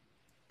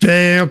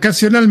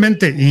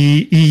 Ocasionalmente,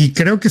 y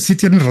creo que sí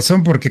tienes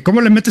razón, porque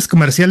 ¿cómo le metes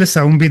comerciales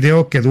a un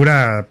video que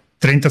dura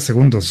 30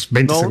 segundos,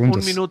 20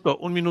 segundos?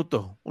 Un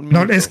minuto.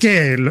 No, es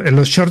que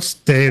los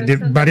shorts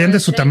varían de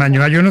su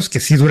tamaño. Hay unos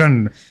que sí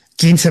duran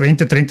 15,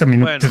 20, 30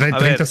 minutos, bueno,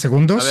 30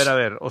 segundos. A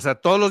ver. O sea,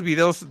 todos los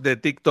videos de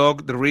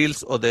TikTok, de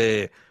Reels o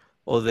de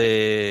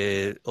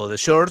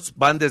Shorts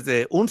van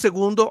desde un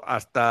segundo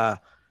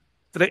hasta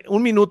 1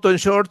 minuto en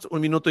Shorts, 1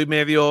 minuto y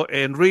medio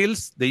en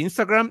Reels de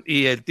Instagram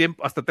y el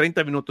tiempo hasta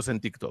 30 minutos en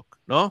TikTok,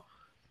 ¿no?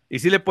 Y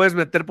sí le puedes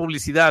meter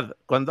publicidad.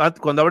 Cuando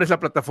abres la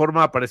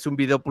plataforma aparece un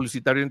video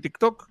publicitario en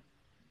TikTok.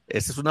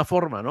 Esa es una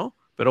forma, ¿no?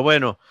 Pero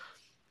bueno,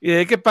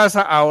 ¿qué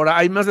pasa ahora?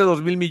 Hay más de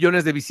 2,000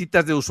 millones de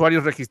visitas de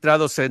usuarios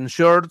registrados en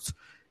Shorts.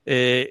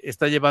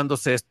 Está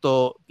llevándose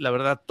esto, la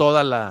verdad,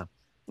 toda la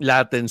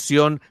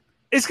atención.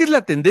 Es que es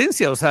la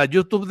tendencia, o sea,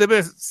 YouTube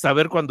debe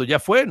saber cuándo ya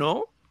fue,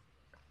 ¿no?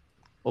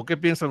 ¿O qué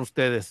piensan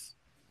ustedes?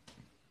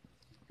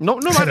 No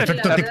van a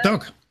efecto quitar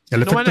TikTok.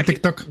 El efecto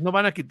TikTok. No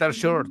van a quitar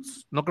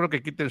Shorts. No creo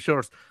que quiten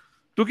Shorts.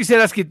 ¿Tú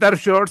quisieras quitar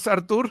Shorts,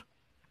 Artur?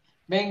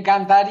 Me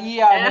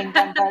encantaría,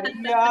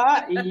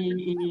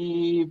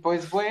 y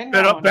pues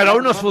bueno. Pero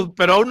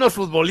a unos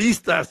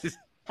futbolistas.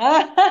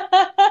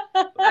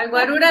 Al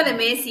guarura de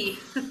Messi.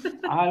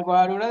 Al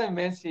guarura de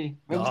Messi.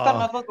 Me gustan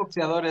más los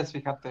boxeadores,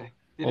 fíjate.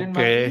 Tienen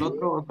más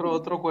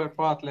otro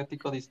cuerpo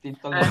atlético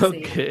distinto.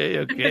 Ok.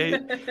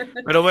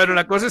 Pero bueno,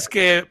 la cosa es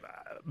que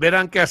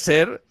verán qué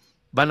hacer,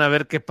 van a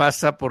ver qué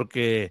pasa,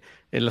 porque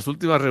en las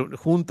últimas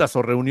juntas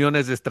o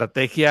reuniones de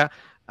estrategia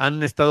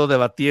han estado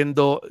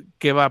debatiendo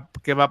qué va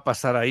a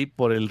pasar ahí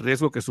por el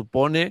riesgo que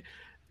supone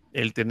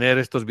el tener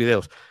estos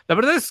videos. La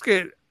verdad es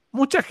que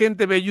mucha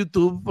gente ve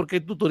YouTube porque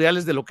hay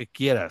tutoriales de lo que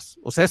quieras.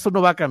 O sea, eso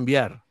no va a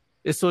cambiar.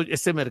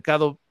 Ese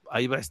mercado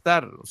ahí va a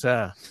estar. O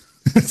sea.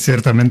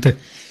 Ciertamente.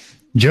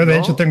 Yo, de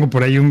hecho, tengo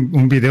por ahí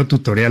un video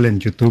tutorial en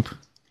YouTube.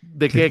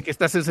 ¿De qué? ¿Que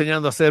estás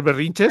enseñando a hacer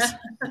berrinches?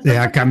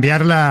 A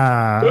cambiar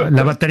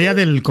la batería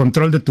del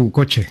control de tu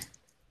coche.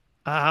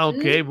 Ah,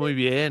 ok, muy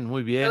bien. Lo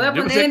voy a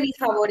poner en mis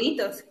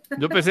favoritos.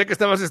 Yo pensé que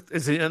estabas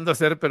enseñando a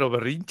hacer, pero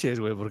berrinches,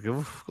 güey, porque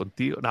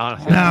contigo.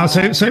 No,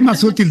 soy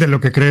más útil de lo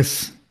que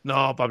crees.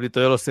 No, Pablito,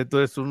 yo lo sé, tú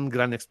eres un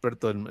gran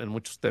experto en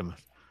muchos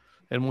temas.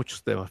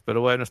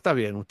 Pero bueno, está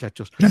bien,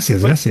 muchachos.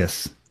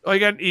 Gracias.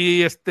 Oigan,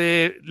 y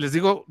les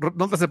digo,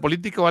 notas de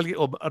política o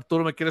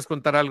Arturo, ¿me quieres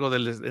contar algo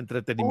del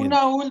entretenimiento?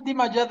 Una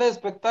última ya de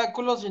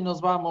espectáculos y nos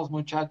vamos,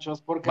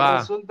 muchachos, porque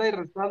resulta y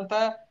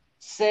resalta.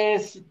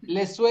 CES,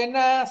 ¿le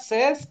suena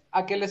CES?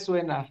 ¿A qué le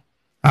suena?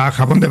 A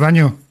jabón de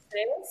baño.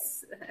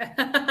 ¿CES?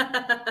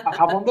 A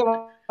jabón de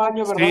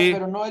baño, ¿verdad? Sí.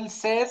 Pero no el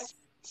CES,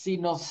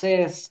 sino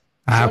CES.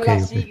 Son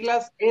las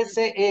siglas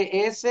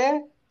SES,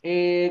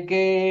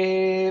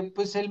 que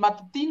pues el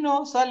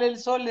matutino Sale el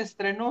Sol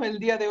estrenó el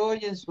día de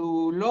hoy en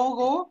su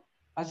logo,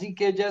 así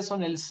que ya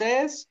son el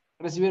CES,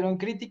 recibieron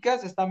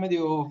críticas, está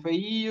medio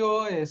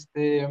feío,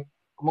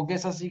 como que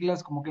esas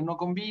siglas como que no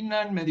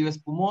combinan, medio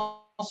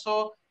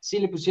espumoso. Sí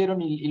le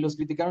pusieron y los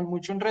criticaron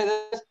mucho en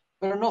redes,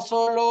 pero no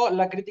solo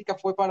la crítica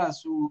fue para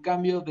su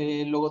cambio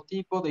de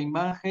logotipo, de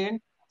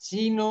imagen,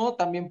 sino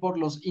también por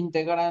los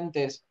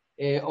integrantes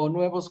o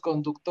nuevos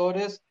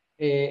conductores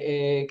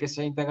que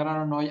se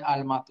integraron hoy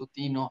al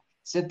matutino.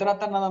 Se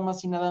trata nada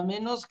más y nada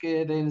menos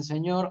que del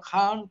señor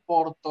Juan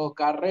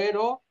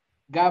Portocarrero,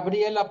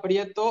 Gabriela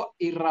Prieto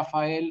y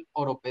Rafael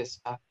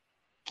Oropesa.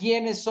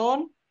 ¿Quiénes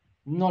son?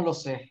 No lo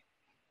sé.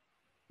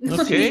 No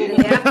sé.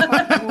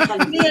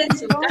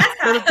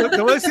 Pero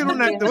te voy a decir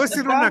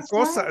una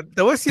cosa,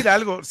 te voy a decir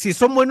algo. Si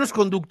son buenos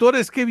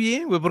conductores, qué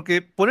bien, güey,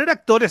 porque poner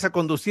actores a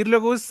conducir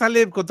luego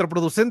sale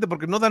contraproducente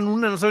porque no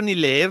saben ni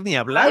leer ni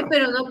hablar. Ay,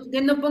 pero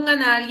que no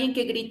pongan a alguien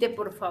que grite,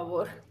 por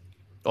favor.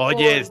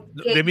 Oye,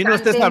 de mí no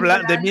estés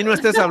hablando, ni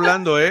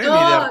de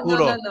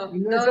Arturo.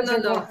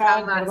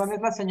 No, perdón,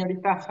 es la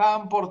señorita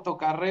Juan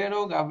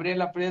Portocarrero,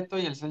 Gabriela Prieto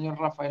y el señor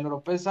Rafael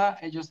Oropesa.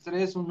 Ellos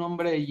tres, un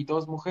hombre y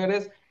dos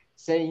mujeres,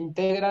 se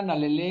integran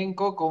al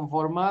elenco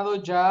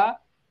conformado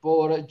ya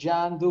por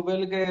Jan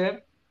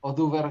Duverger, Jan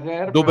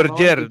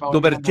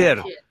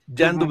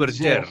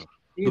Duverger.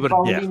 Y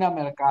Paulina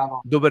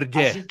Mercado.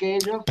 Así que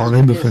ellos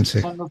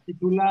son los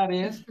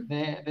titulares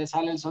de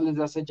Sale el Sol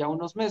desde hace ya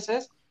unos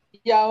meses,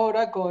 y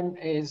ahora con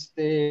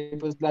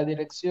pues la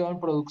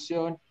dirección,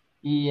 producción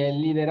y el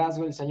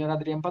liderazgo del señor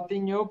Adrián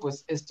Patiño,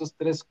 pues estos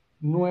tres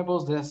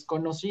nuevos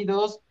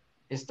desconocidos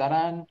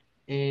estarán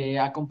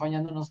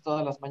acompañándonos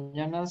todas las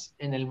mañanas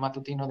en el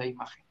matutino de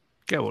imagen.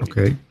 Qué bonito.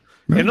 Okay.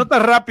 En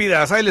notas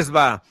rápidas, ahí les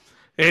va.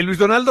 Luis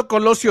Donaldo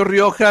Colosio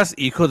Riojas,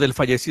 hijo del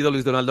fallecido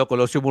Luis Donaldo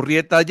Colosio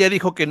Murrieta, ya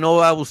dijo que no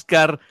va a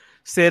buscar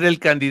ser el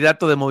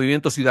candidato de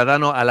Movimiento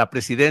Ciudadano a la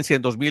presidencia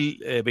en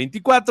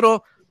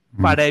 2024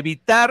 para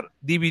evitar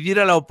dividir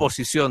a la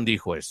oposición,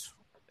 dijo eso.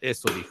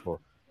 Eso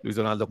dijo Luis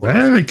Donaldo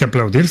Colosio. Hay que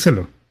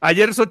aplaudírselo.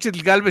 Ayer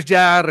Xóchitl Gálvez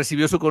ya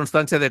recibió su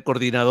constancia de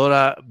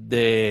coordinadora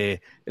del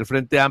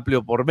Frente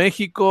Amplio por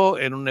México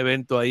en un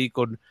evento ahí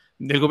con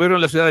el gobierno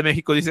de la Ciudad de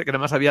México. Dice que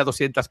nada más había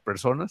 200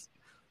 personas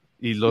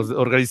y los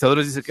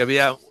organizadores dicen que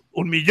había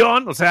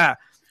 1,000,000. O sea,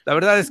 la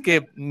verdad es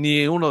que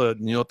ni uno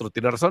ni otro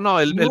tiene razón.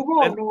 No, no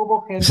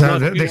hubo gente. O sea,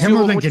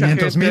 dejémoslo en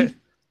 500,000.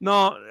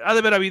 No, ha de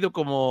haber habido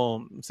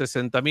como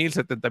 60,000,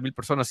 70,000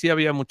 personas. Sí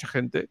había mucha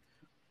gente,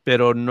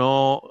 pero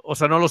no, o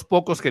sea, no los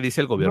pocos que dice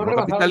el gobierno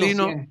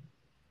capitalino.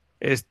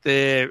 Es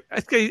que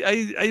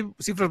hay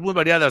cifras muy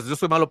variadas. Yo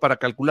soy malo para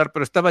calcular,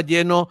 pero estaba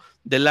lleno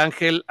del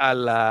Ángel a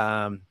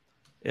la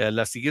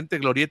la siguiente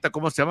glorieta,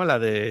 ¿cómo se llama?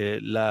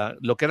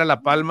 Lo que era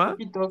La Palma.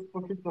 Poquitos.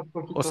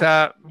 O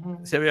sea,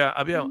 sí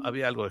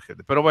había algo de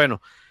gente. Pero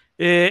bueno,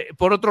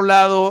 por otro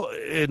lado,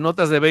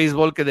 notas de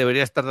béisbol que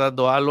debería estar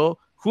dando halo.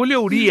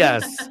 Julio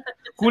Urías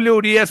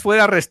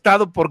fue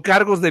arrestado por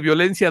cargos de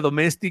violencia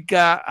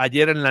doméstica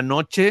ayer en la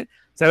noche.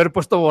 Se haber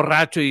puesto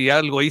borracho y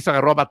algo hizo,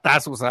 agarró a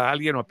batazos a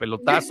alguien o a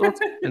pelotazos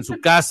en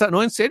su casa.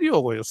 No, en serio,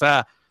 güey. O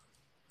sea,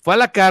 fue a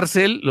la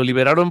cárcel, lo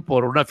liberaron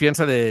por una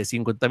fianza de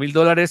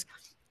 $50,000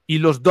 y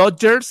los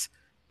Dodgers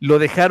lo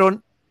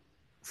dejaron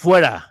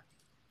fuera.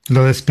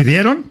 ¿Lo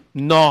despidieron?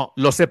 No,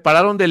 lo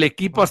separaron del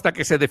equipo hasta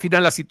que se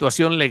defina la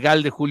situación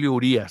legal de Julio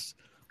Urías.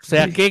 O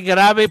sea, qué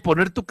grave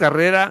poner tu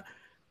carrera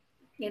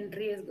en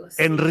riesgo.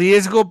 Sí. En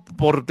riesgo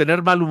por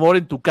tener mal humor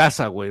en tu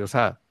casa, güey. O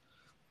sea,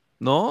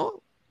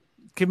 ¿no?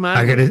 Qué mal.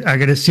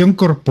 Agresión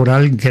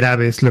corporal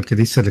grave es lo que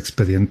dice el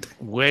expediente.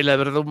 Güey, le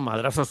haber dado un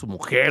madrazo a su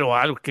mujer o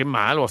algo, qué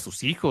mal, o a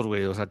sus hijos,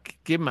 güey. O sea,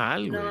 qué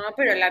mal, güey. No,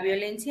 pero la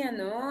violencia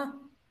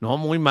no. No,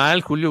 muy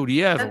mal, Julio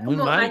Urías, muy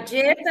mal.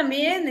 Ayer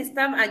también es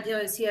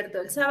cierto,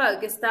 el sábado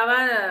que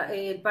estaba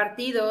el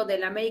partido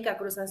del América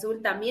Cruz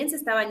Azul, también se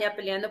estaban ya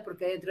peleando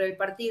porque dentro del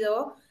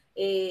partido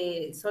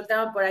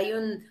soltaron por ahí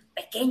un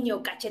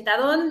pequeño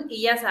cachetadón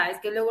y ya sabes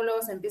que luego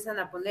se empiezan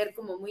a poner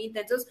como muy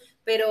intensos,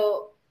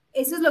 pero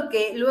eso es lo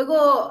que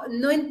luego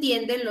no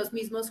entienden los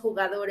mismos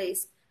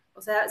jugadores.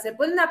 O sea, se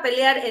ponen a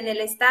pelear en el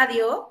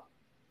estadio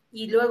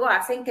y luego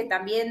hacen que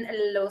también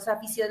los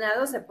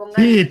aficionados se pongan...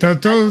 Sí,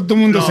 todo el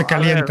mundo se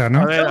calienta,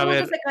 ¿no? A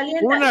ver.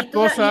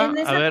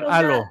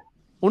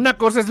 Una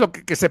cosa es lo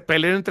que se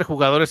peleen entre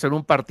jugadores en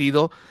un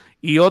partido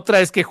y otra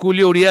es que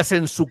Julio Urías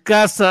en su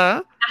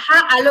casa...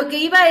 Ajá, a lo que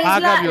iba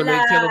es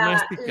violencia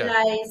doméstica.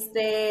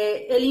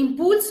 El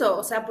impulso,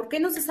 o sea, ¿por qué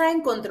no se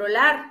saben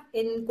controlar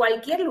en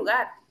cualquier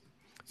lugar?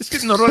 Es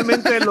que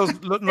normalmente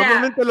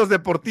los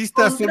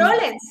deportistas...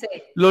 Contrólense.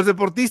 Los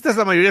deportistas,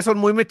 la mayoría son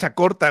muy mecha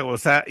corta, o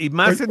sea, y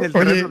más en el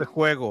terreno de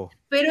juego.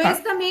 Pero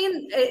es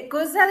también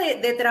cosa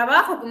de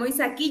trabajo, como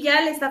dice aquí, ya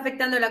le está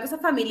afectando la cosa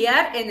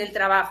familiar en el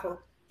trabajo.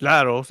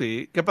 Claro,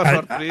 sí. ¿Qué pasó,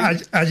 Arturo?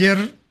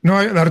 Ayer, no,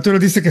 Arturo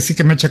dice que sí,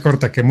 que mecha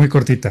corta, que muy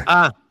cortita.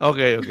 Ah, ok.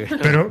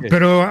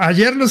 Pero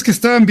ayer los que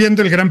estaban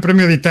viendo el Gran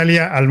Premio de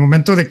Italia, al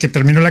momento de que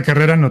terminó la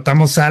carrera,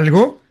 notamos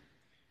algo.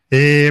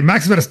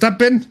 Max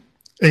Verstappen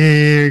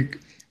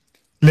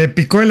le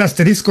picó el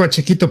asterisco a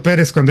Chequito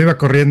Pérez cuando iba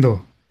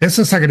corriendo.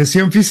 ¿Eso es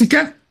agresión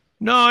física?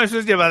 No, eso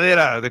es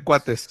llevadera de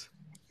cuates.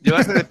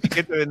 Llevarse de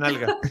piquete de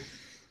nalga.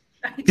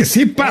 Que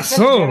sí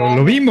pasó,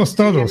 lo vimos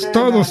todos.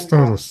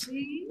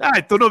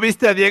 Ay, tú no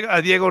viste a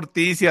Diego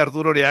Ortiz y a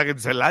Arturo Oriaga en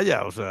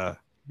Celaya, o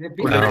sea,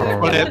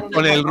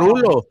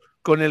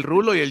 con el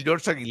Rulo y el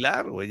George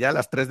Aguilar, güey, ya a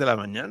las 3 de la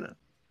mañana.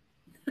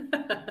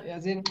 Y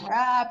así,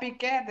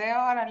 piquete,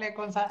 órale,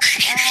 vamos.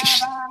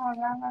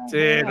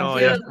 Sí, no,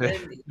 ya sé.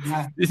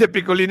 Dice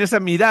Picolín, esa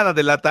mirada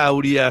delata a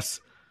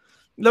Urías.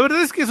 La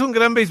verdad es que es un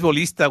gran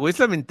beisbolista, güey, es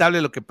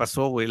lamentable lo que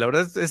pasó, güey, la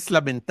verdad es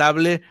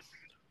lamentable,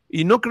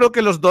 y no creo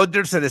que los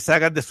Dodgers se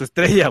deshagan de su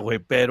estrella, güey,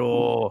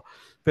 pero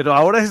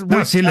ahora es muy...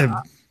 No, sí le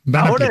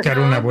van a aplicar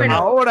una buena.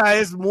 Ahora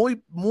es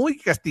muy, muy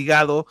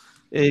castigado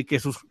que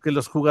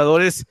los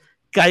jugadores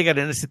caigan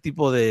en ese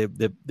tipo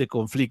de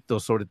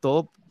conflictos, sobre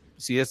todo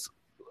si es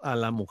a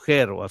la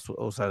mujer o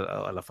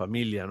a la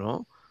familia,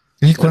 ¿no?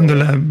 ¿Y cuando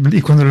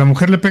la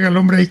mujer le pega al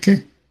hombre, ahí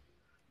qué?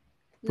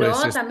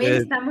 Pues también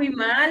está muy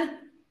mal.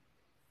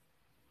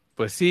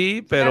 Pues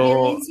sí, pero... La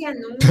violencia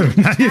no. Pero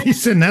nadie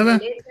dice nada.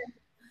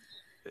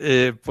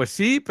 Pues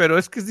sí, pero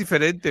es que es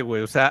diferente,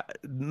 güey. O sea,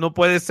 no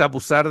puedes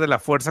abusar de la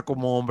fuerza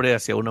como hombre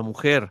hacia una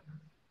mujer.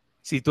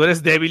 Si tú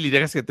eres débil y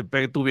dejas que te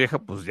pegue tu vieja,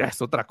 pues ya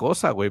es otra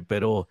cosa, güey.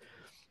 Pero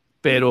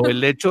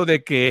el hecho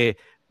de que...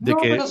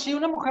 pero si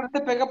una mujer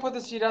te pega,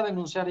 puedes ir a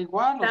denunciar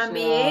igual.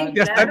 También,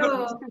 ya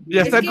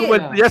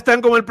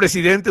están como el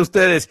presidente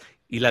ustedes.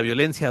 Y la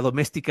violencia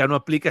doméstica no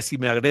aplica si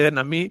me agreden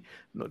a mí.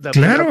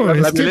 Claro,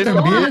 es que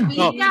también.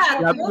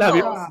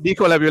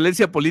 Dijo, la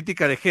violencia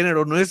política de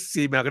género no es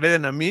si me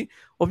agreden a mí.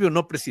 Obvio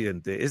no,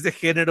 presidente. Es de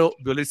género.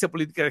 Violencia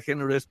política de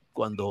género es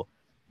cuando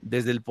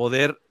desde el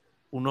poder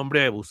un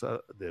hombre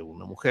abusa de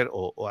una mujer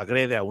o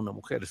agrede a una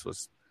mujer.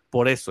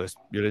 Por eso es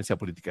violencia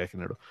política de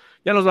género.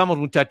 Ya nos vamos,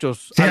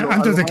 muchachos. Sí,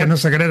 antes de que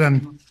nos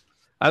agredan.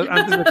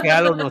 Antes de que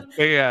Alo nos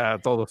pegue a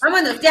todos.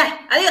 Vámonos ya.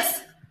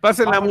 Adiós.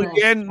 Pásenla muy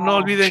bien, no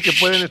olviden que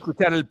pueden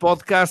escuchar el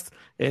podcast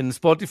en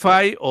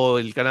Spotify o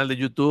el canal de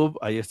YouTube,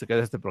 ahí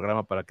queda este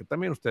programa para que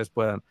también ustedes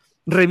puedan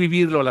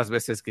revivirlo las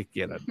veces que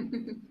quieran.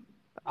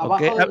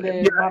 Okay.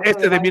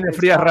 De Viene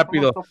Fría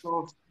rápido.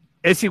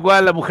 Es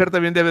igual, la mujer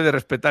también debe de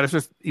respetar, eso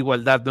es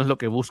igualdad, ¿no es lo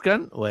que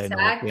buscan? Bueno,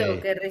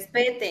 exacto, que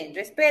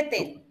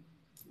respeten.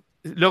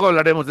 Luego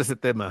hablaremos de ese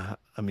tema,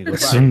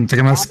 amigos. Es un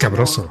tema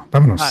escabroso,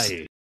 vámonos.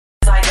 Ay.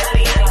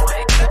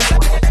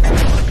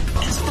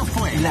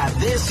 La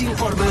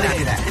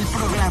Desinformadera, el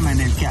programa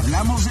en el que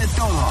hablamos de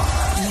todo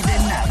y de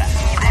nada.